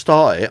 goes to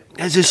start it,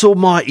 there's this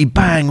almighty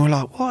bang. We're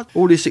like, what?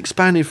 All this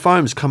expanding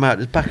foam's come out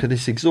the back of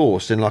this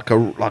exhaust in like a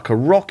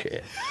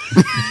rocket.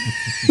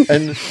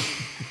 And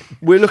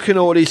we're looking at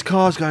all these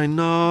cars going,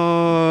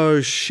 no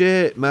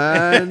shit,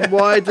 man.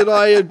 Why did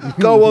I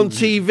go on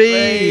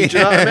TV? Do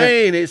you know what I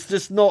mean? It's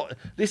just not,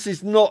 this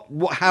is not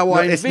how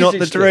I envisaged it. It's not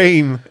the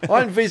dream.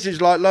 I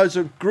envisaged like loads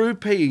of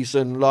groupies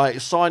and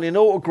like signing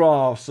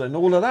autographs and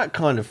all of that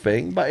kind of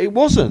thing, but it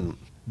wasn't.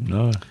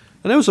 No.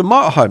 And there was a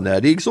motorhome there.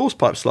 The exhaust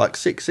pipe's like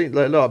 6 inch,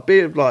 like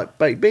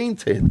baked bean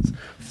tins,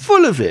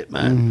 full of it,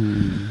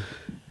 man.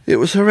 It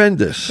was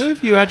horrendous. Who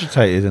have you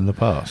agitated in the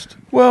past?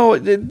 Well,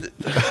 this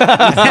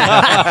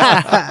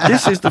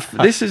is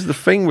the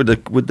thing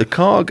with the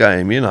car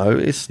game. You know,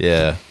 it's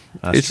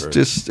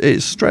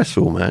it's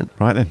stressful, man.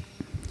 Right then,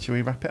 shall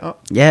we wrap it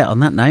up? Yeah, on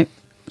that note,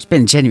 it's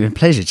been a genuine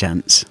pleasure,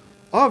 gents.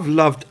 I've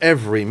loved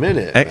every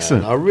minute.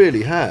 Excellent. Man. I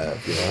really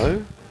have. You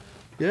know.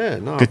 Yeah,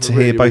 no. Good to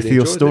hear both of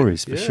your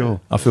stories, for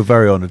sure. I feel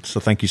very honoured, so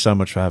thank you so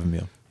much for having me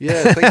on.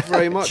 Yeah, thank you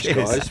very much,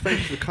 guys.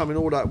 Thanks for coming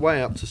all that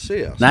way up to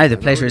see us. No, the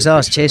pleasure is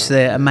ours. Cheers for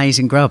the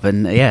amazing grub,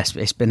 and yes,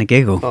 it's been a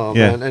giggle. Oh,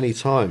 man, any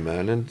time,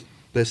 man. And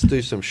let's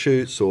do some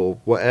shoots or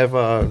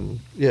whatever.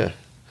 And yeah.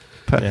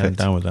 Perfect. Yeah, I'm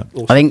down with that.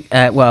 Awesome. I think,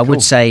 I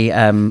would say,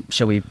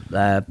 shall we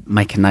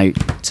make a note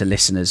to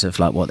listeners of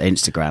like what the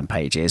Instagram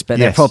page is? But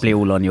they're Yes. probably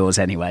all on yours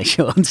anyway,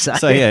 Sean.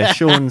 So yeah,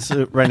 Sean's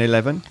Ren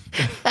 11.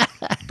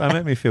 Don't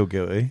make me feel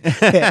guilty.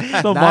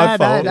 It's not my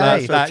fault. no.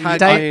 I've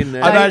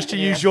managed to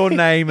use your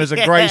name as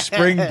a great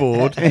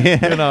springboard.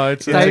 You know,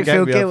 to Don't get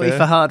feel me up guilty here.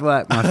 for hard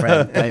work, my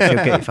friend. Don't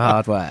feel guilty for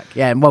hard work.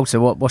 Yeah, and Walter,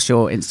 what's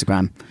your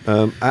Instagram?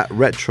 At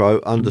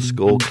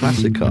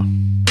retro_classica.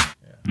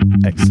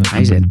 Excellent.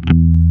 Amazing.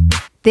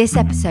 This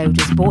episode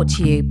was brought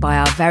to you by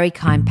our very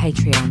kind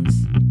Patreons.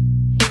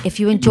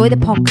 If you enjoy the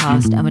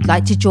podcast and would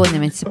like to join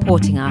them in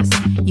supporting us,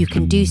 you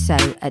can do so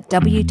at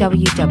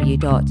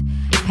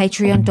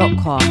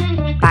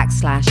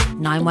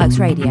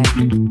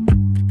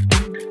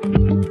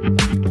www.patreon.com/9worksradio.